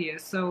up with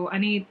ideas, so I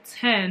need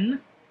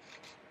 10.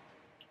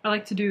 I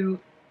like to do,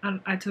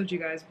 I told you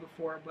guys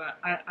before, but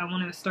I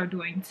want to start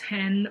doing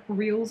 10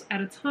 reels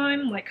at a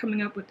time, like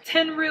coming up with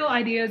 10 reel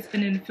ideas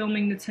and then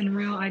filming the 10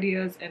 reel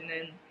ideas, and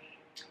then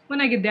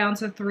when I get down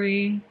to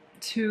 3,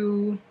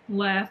 2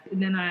 left,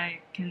 and then I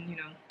can, you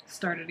know,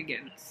 start it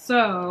again.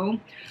 So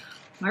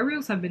my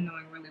reels have been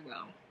doing really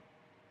well.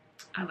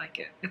 I like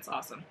it. It's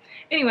awesome.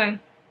 Anyway,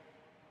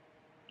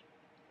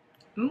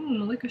 ooh,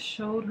 Malika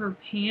showed her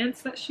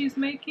pants that she's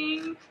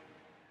making.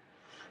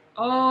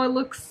 Oh, it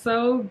looks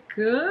so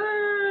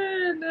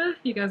good.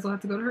 You guys will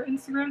have to go to her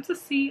Instagram to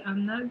see.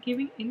 I'm not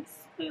giving any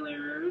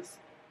spoilers.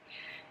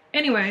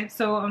 Anyway,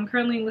 so I'm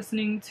currently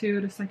listening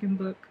to the second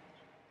book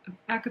of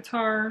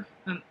Akatar.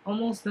 I'm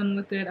almost done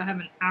with it. I have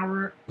an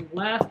hour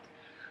left.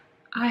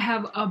 I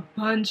have a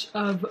bunch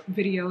of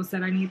videos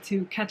that I need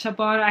to catch up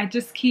on. I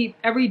just keep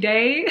every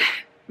day,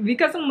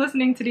 because I'm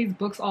listening to these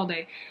books all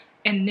day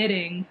and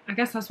knitting. I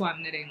guess that's why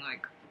I'm knitting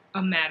like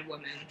a mad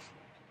woman.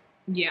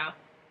 Yeah.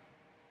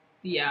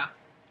 Yeah.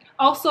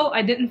 Also,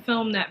 I didn't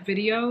film that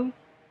video.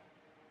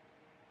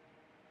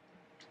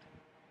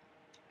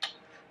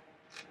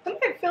 I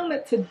might film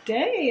it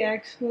today,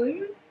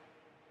 actually.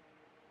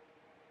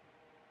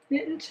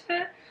 Didn't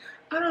you?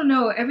 I don't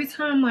know. Every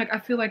time, like, I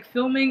feel like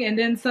filming, and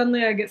then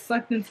suddenly I get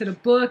sucked into the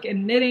book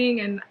and knitting,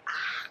 and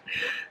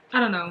I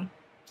don't know.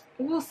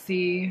 We'll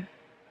see.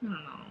 I don't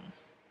know.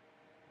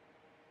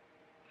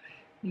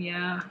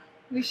 Yeah,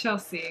 we shall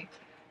see.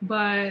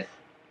 But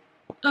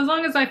as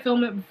long as I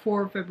film it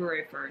before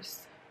February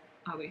 1st,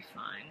 I'll be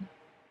fine.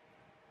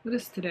 What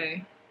is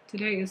today?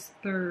 Today is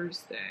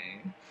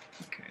Thursday.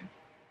 Okay.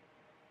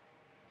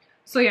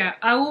 So yeah,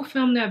 I will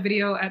film that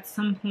video at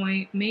some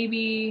point.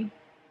 Maybe...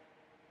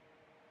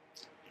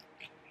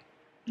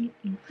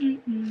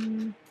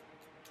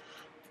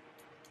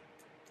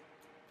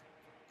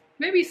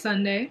 maybe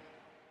Sunday.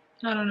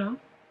 I don't know.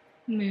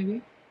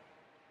 Maybe.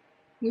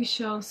 We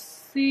shall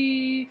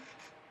see.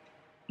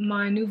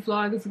 My new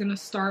vlog is gonna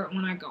start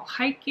when I go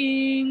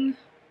hiking.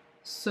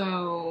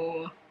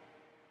 So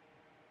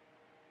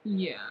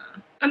yeah.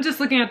 I'm just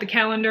looking at the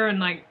calendar and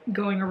like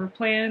going over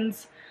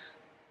plans.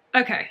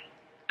 Okay.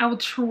 I will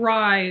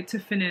try to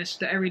finish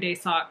the everyday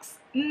socks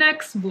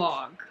next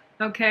vlog.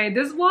 Okay,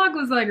 this vlog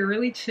was like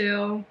really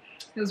chill.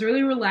 It was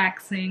really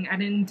relaxing. I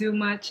didn't do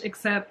much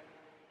except,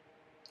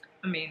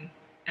 I mean,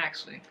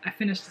 actually, I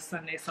finished the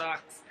Sunday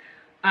socks.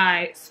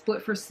 I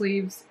split for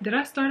sleeves. Did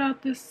I start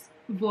out this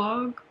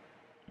vlog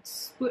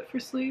split for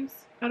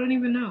sleeves? I don't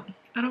even know.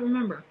 I don't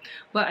remember.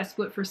 But I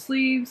split for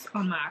sleeves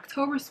on my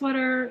October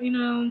sweater, you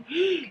know.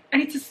 I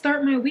need to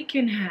start my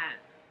weekend hat.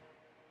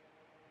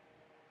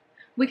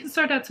 We can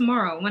start that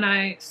tomorrow. When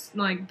I,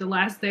 like, the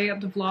last day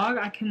of the vlog,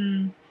 I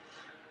can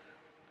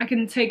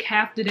take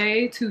half the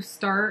day to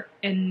start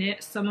and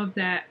knit some of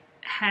that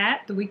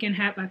hat, the weekend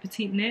hat by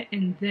Petite Knit,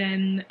 and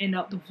then end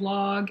up the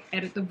vlog,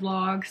 edit the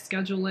vlog,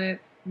 schedule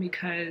it,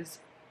 because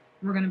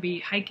we're going to be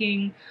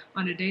hiking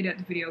on the day that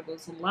the video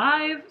goes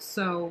live,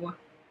 so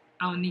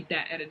I'll need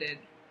that edited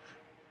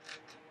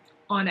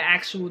on the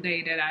actual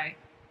day that I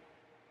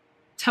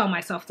tell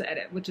myself to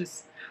edit, which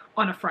is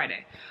on a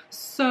Friday,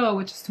 so,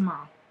 which is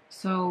tomorrow.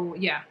 So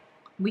yeah,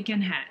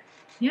 weekend hat.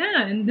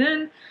 Yeah, and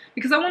then,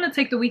 because I want to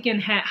take the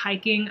weekend hat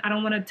hiking, I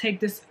don't want to take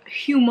this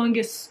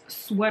humongous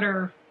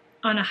sweater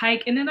on a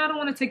hike, and then I don't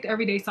want to take the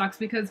everyday socks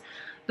because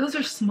those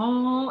are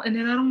small, and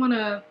then I don't want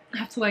to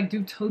have to like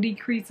do toe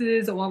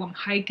decreases while I'm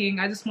hiking.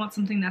 I just want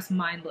something that's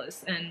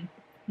mindless, and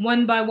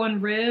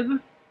 1x1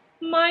 rib,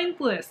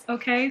 mindless,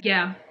 okay?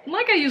 Yeah,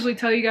 like I usually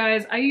tell you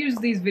guys, I use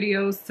these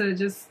videos to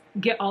just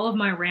get all of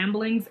my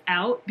ramblings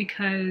out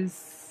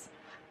because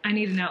I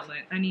need an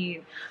outlet. I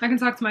can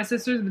talk to my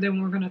sisters, but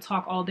then we're gonna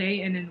talk all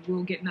day and then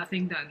we'll get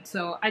nothing done.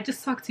 So I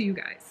just talk to you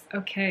guys,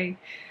 okay?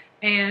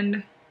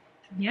 And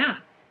yeah,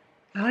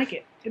 I like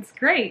it. It's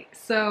great.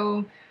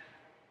 So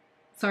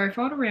sorry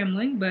for all the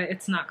rambling, but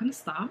it's not gonna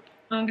stop,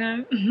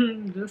 okay?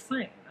 Just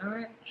saying, all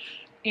right?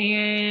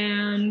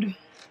 And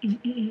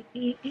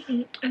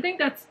I think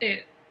that's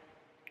it.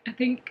 I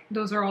think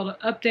those are all the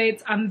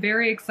updates. I'm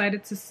very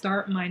excited to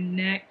start my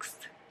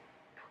next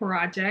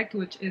project,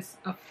 which is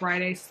a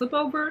Friday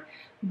slipover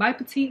by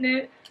Petite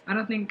Knit. I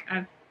don't think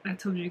I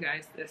told you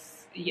guys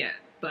this yet,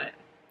 but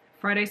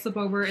Friday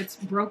slipover, it's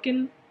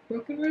broken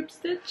rib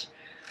stitch.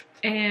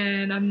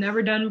 and I've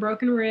never done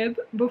broken rib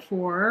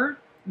before.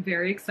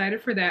 Very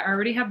excited for that. I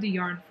already have the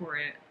yarn for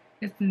it.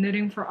 It's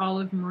knitting for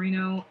olive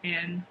merino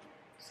and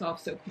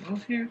soft silk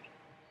mohair.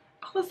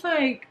 I was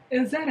like,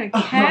 is that a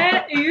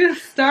cat? You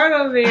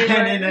startled me. I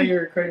didn't know you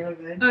were recording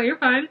on that. Oh, you're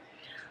fine.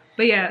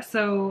 But yeah,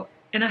 so,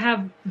 and I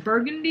have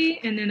burgundy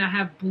and then I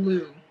have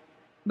blue.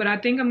 But I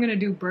think I'm going to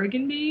do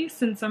burgundy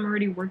since I'm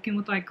already working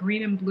with like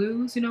green and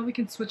blues. You know, we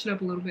can switch it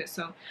up a little bit.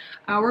 So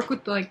I'll work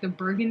with like the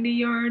burgundy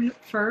yarn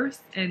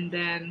first. And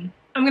then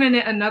I'm going to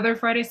knit another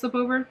Friday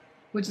slipover,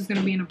 which is going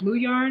to be in a blue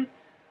yarn.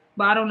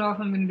 But I don't know if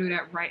I'm going to do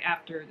that right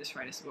after this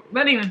Friday slipover.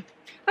 But anyway,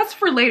 that's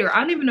for later. I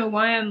don't even know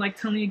why I'm like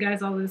telling you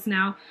guys all this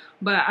now.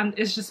 But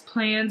it's just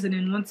plans. And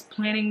then once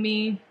planning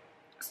me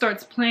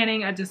starts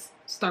planning, I just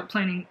start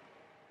planning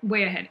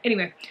way ahead.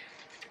 Anyway,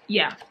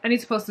 yeah, I need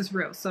to post this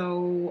reel.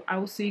 So I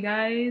will see you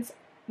guys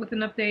with an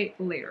update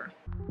later.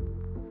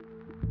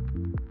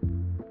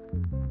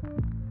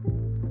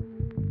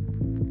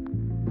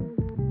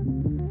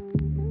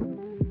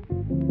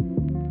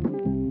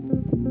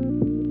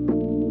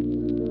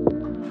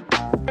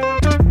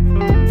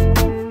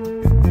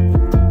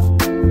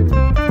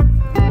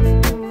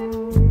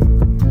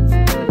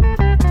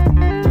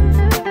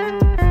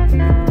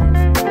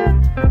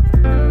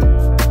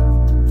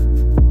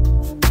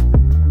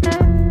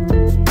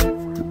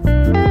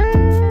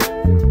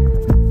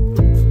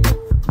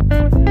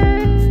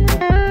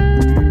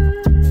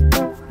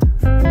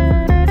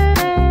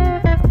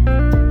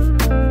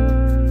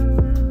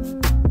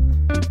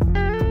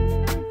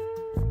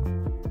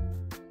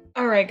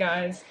 Alright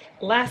guys,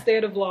 last day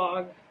of the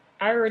vlog.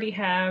 I already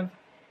have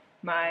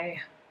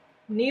my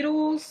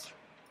needles,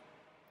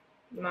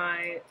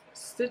 my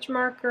stitch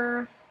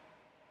marker,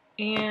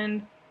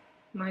 and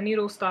my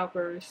needle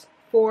stoppers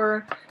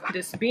for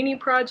this beanie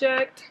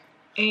project,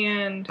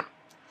 and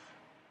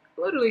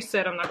literally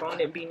said I'm not going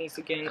to knit beanies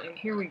again, and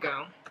here we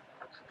go.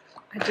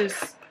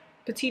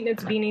 Petite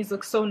Knits beanies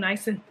look so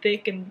nice and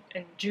thick and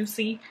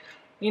juicy,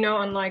 you know,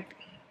 unlike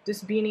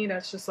this beanie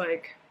that's just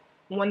like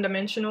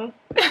one-dimensional.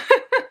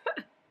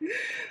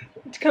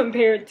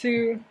 Compared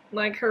to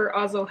like her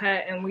Oslo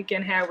hat and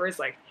weekend hat where it's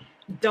like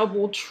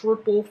double,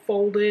 triple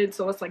folded,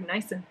 so it's like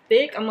nice and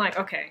thick. I'm like,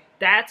 okay,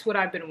 that's what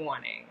I've been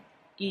wanting.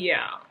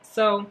 Yeah,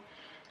 so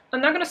I'm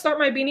not gonna start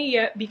my beanie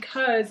yet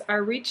because I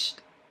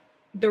reached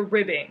the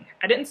ribbing.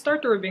 I didn't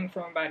start the ribbing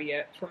for my body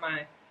yet for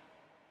my,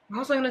 what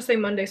was I gonna say,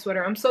 Monday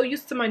sweater. I'm so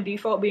used to my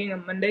default being a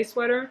Monday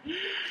sweater.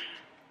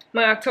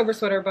 My October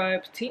sweater by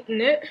Petite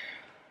Knit.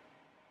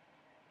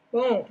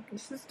 Boom,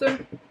 this is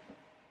the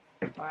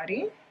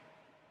body.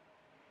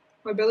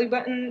 My belly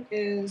button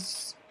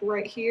is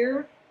right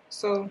here,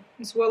 so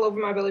it's well over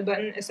my belly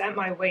button. It's at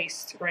my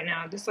waist right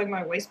now. This is like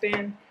my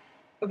waistband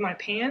of my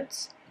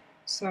pants.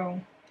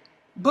 So,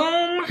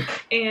 boom,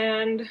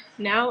 and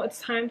now it's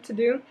time to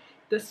do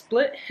the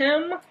split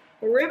hem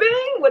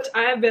ribbing, which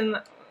I've been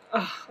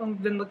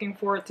looking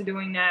forward to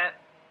doing that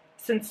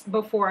since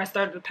before I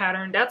started the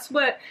pattern. That's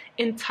what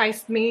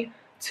enticed me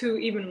to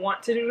even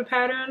want to do the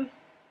pattern.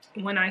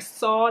 When I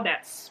saw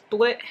that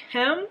split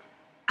hem,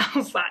 I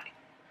was like,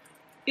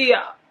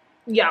 yeah,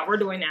 we're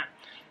doing that.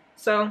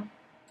 So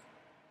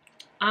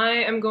I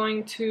am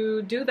going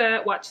to do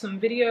that, watch some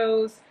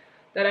videos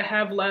that I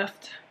have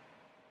left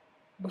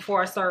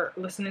before I start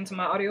listening to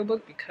my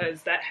audiobook,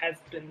 because that has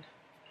been,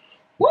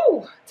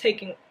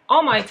 taking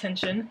all my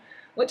attention,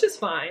 which is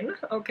fine,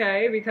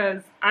 okay,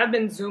 because I've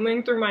been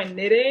zooming through my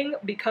knitting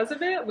because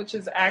of it, which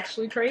is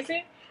actually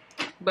crazy.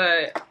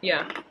 But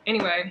yeah,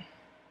 anyway,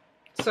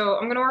 so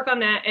I'm gonna work on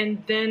that,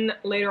 and then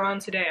later on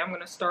today I'm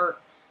gonna start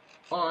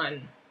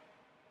on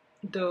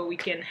the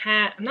weekend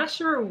hat. I'm not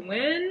sure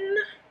when,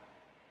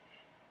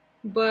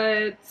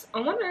 but I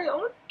want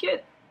to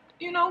get,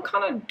 you know,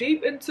 kind of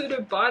deep into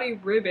the body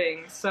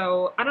ribbing.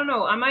 So I don't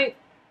know, I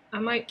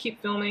might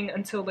keep filming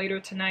until later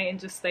tonight and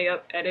just stay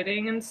up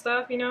editing and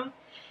stuff, you know,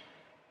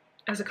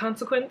 as a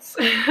consequence.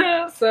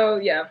 So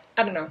yeah,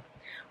 I don't know,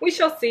 we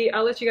shall see.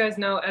 I'll let you guys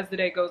know as the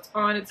day goes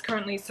on. It's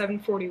currently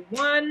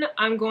 7:41.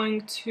 I'm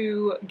going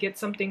to get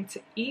something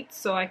to eat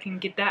so I can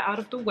get that out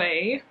of the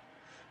way,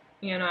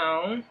 you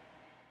know,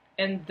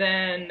 and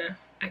then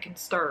I can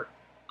start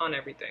on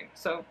everything.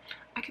 So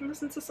I can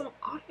listen to some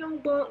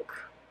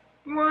audiobook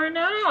right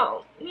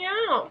now.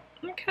 Yeah,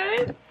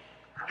 okay.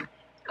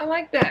 I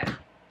like that.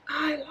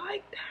 I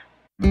like that.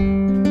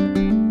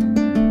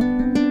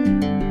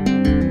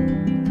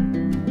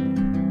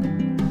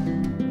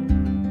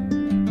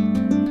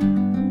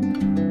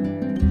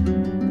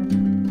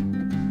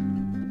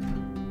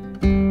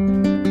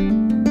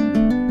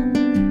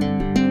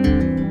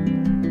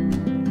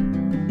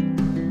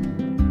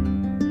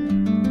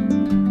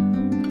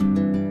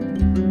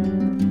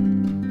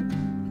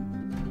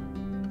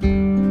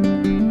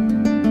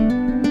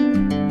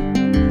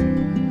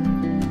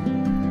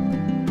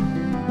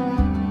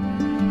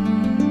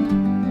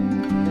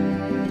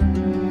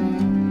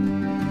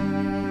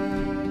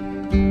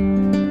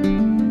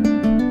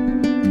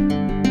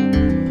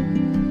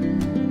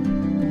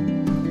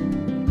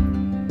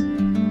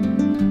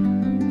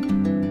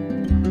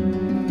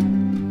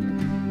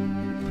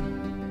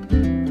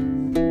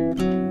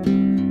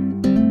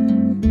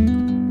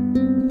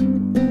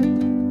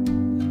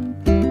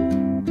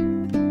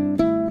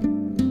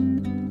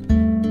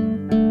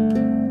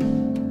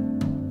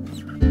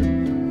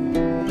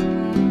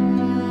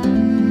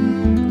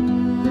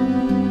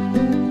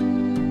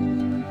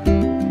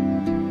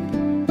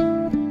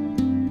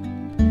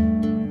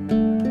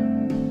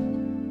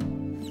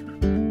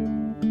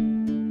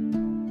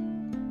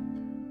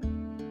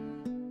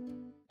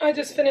 I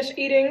just finished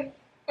eating.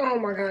 Oh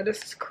my god,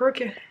 this is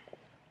crooked.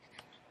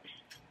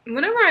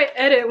 Whenever I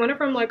edit,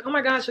 whenever I'm like, oh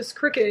my gosh, it's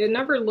crooked, it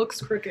never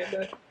looks crooked,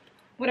 but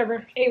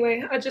whatever.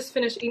 Anyway, I just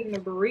finished eating a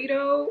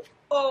burrito.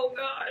 Oh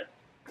god.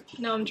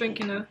 Now I'm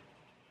drinking a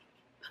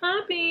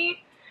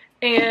Poppy.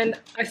 And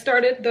I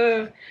started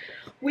the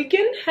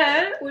weekend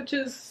hat, which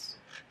is,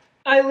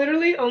 I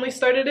literally only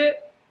started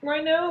it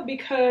right now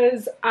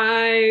because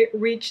I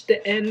reached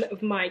the end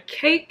of my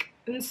cake.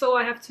 And so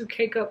I have to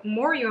cake up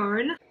more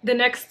yarn. The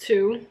next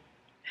two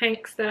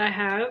hanks that I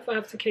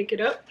have to cake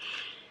it up,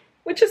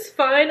 which is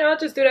fine. I'll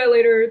just do that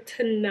later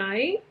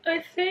tonight,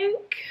 I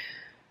think.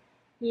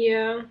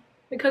 Yeah,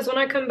 because when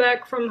I come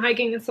back from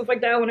hiking and stuff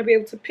like that, I want to be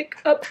able to pick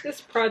up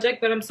this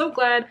project. But I'm so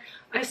glad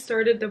I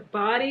started the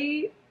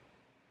body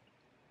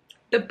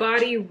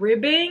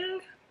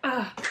ribbing.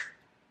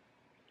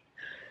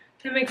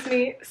 It makes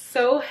me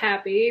so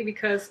happy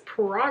because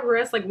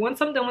progress, like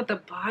once I'm done with the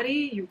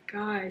body, you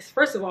guys,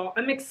 first of all,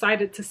 I'm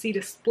excited to see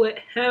the split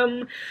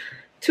hem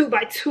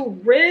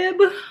 2x2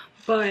 rib,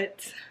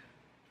 but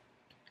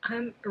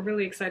I'm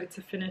really excited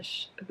to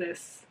finish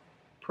this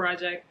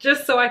project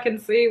just so I can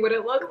see what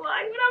it looks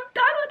like when I'm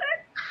done with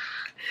it.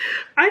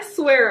 I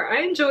swear,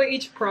 I enjoy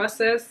each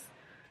process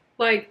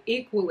like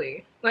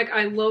equally. Like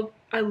I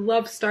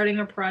love starting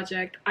a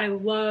project. I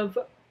love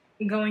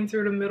going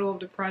through the middle of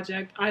the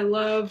project. I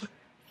love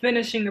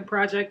finishing the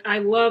project. I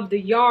love the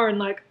yarn.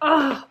 Like,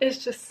 oh,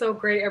 it's just so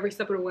great every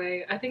step of the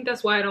way. I think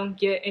that's why I don't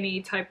get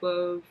any type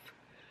of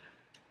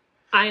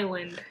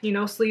island, you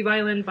know, sleeve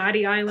island,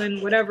 body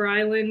island, whatever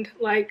island.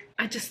 Like,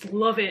 I just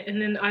love it.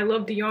 And then I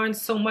love the yarn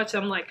so much.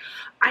 I'm like,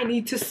 I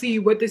need to see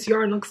what this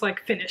yarn looks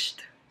like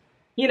finished.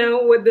 You know,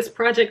 what this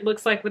project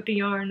looks like with the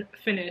yarn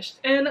finished.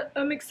 And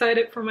I'm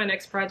excited for my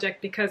next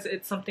project because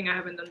it's something I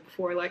haven't done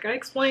before, like I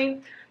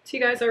explained to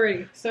you guys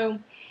already. So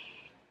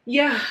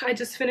yeah, I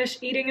just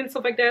finished eating and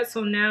stuff like that,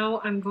 so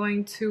now I'm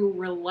going to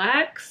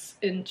relax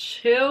and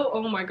chill.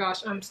 Oh my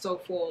gosh, I'm so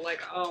full,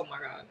 like, oh my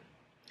god.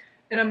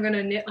 And I'm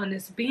gonna knit on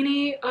this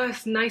beanie. Oh,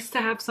 it's nice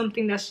to have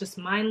something that's just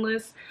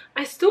mindless.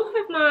 I still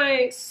have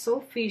my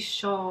Sophie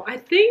shawl. I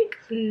think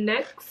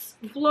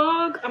next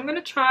vlog I'm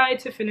gonna try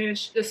to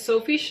finish the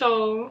Sophie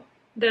shawl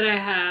that I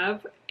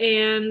have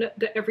and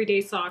the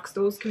everyday socks.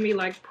 Those can be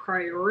like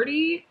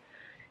priority.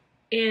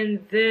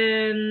 And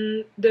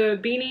then the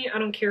beanie, I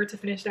don't care to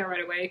finish that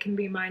right away. It can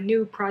be my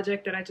new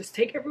project that I just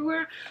take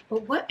everywhere.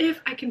 But what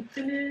if I can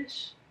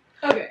finish,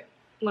 okay,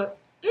 look.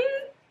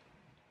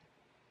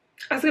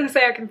 I was gonna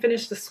say I can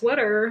finish the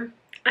sweater.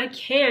 I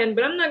can,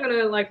 but I'm not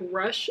gonna like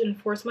rush and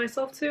force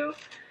myself to,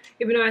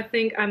 even though I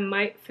think I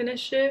might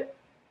finish it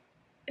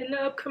in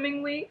the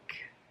upcoming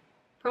week,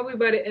 probably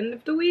by the end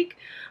of the week,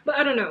 but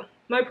I don't know.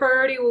 My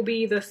priority will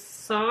be the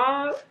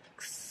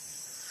socks,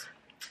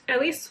 at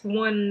least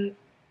one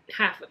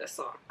half of the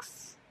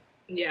socks.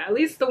 Yeah, at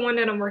least the one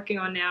that I'm working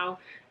on now,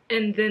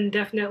 and then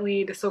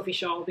definitely the Sophie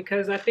shawl,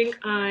 because I think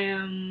I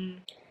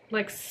am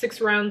like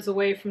 6 rounds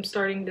away from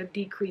starting the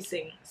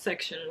decreasing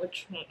section,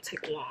 which won't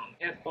take long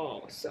at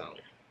all. So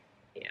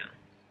yeah,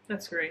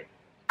 that's great.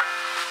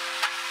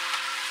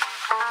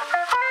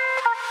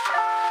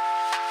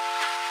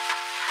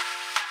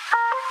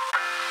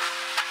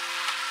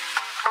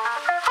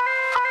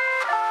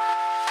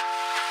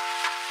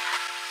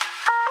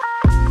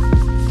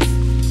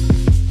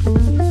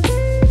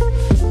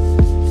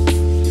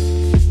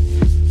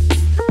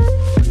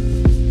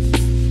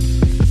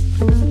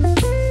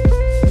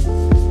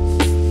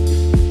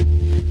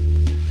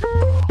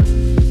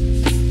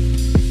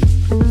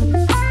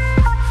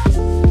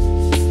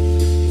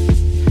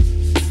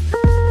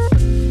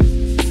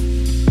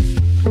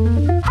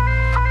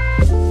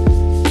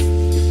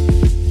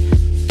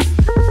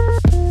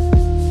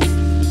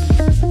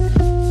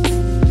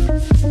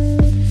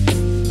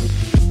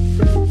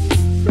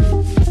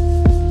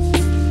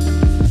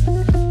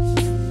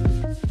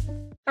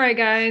 Alright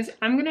guys,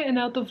 I'm gonna end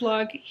out the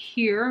vlog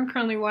here. I'm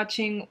currently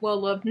watching Well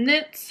Loved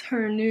Knits,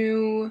 her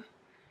new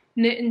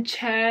knit and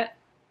chat.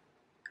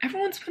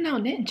 Everyone's putting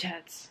out knit and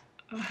chats.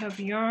 I have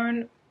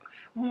yarn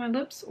on my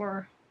lips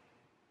or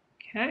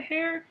cat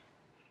hair?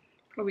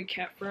 Probably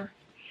cat fur.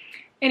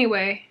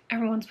 Anyway,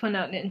 everyone's putting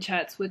out knit and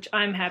chats, which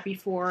I'm happy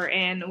for,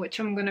 and which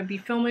I'm gonna be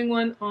filming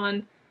one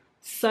on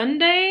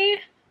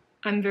Sunday.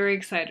 I'm very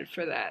excited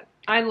for that.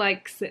 I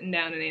like sitting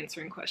down and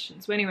answering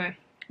questions. But anyway,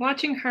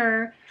 watching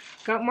her,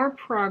 got more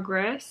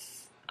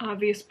progress,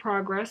 obvious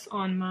progress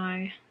on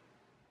my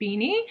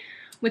beanie,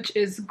 which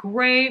is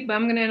great, but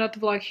I'm gonna end out the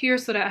vlog here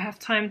so that I have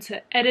time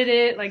to edit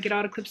it, like get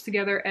all the clips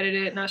together, edit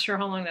it. Not sure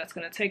how long that's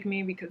gonna take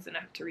me because then I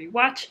have to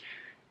rewatch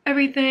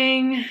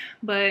everything,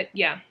 but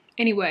yeah.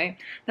 Anyway,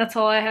 that's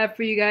all I have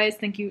for you guys.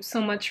 Thank you so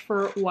much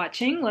for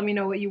watching. Let me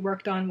know what you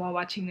worked on while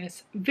watching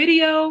this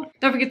video.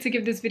 Don't forget to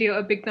give this video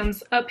a big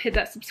thumbs up, hit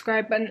that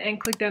subscribe button,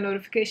 and click that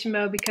notification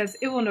bell because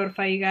it will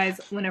notify you guys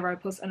whenever I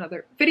post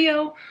another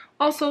video.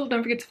 Also,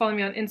 don't forget to follow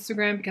me on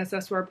Instagram because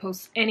that's where I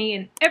post any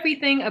and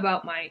everything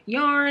about my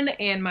yarn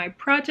and my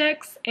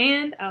projects.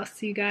 And I'll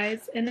see you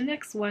guys in the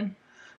next one.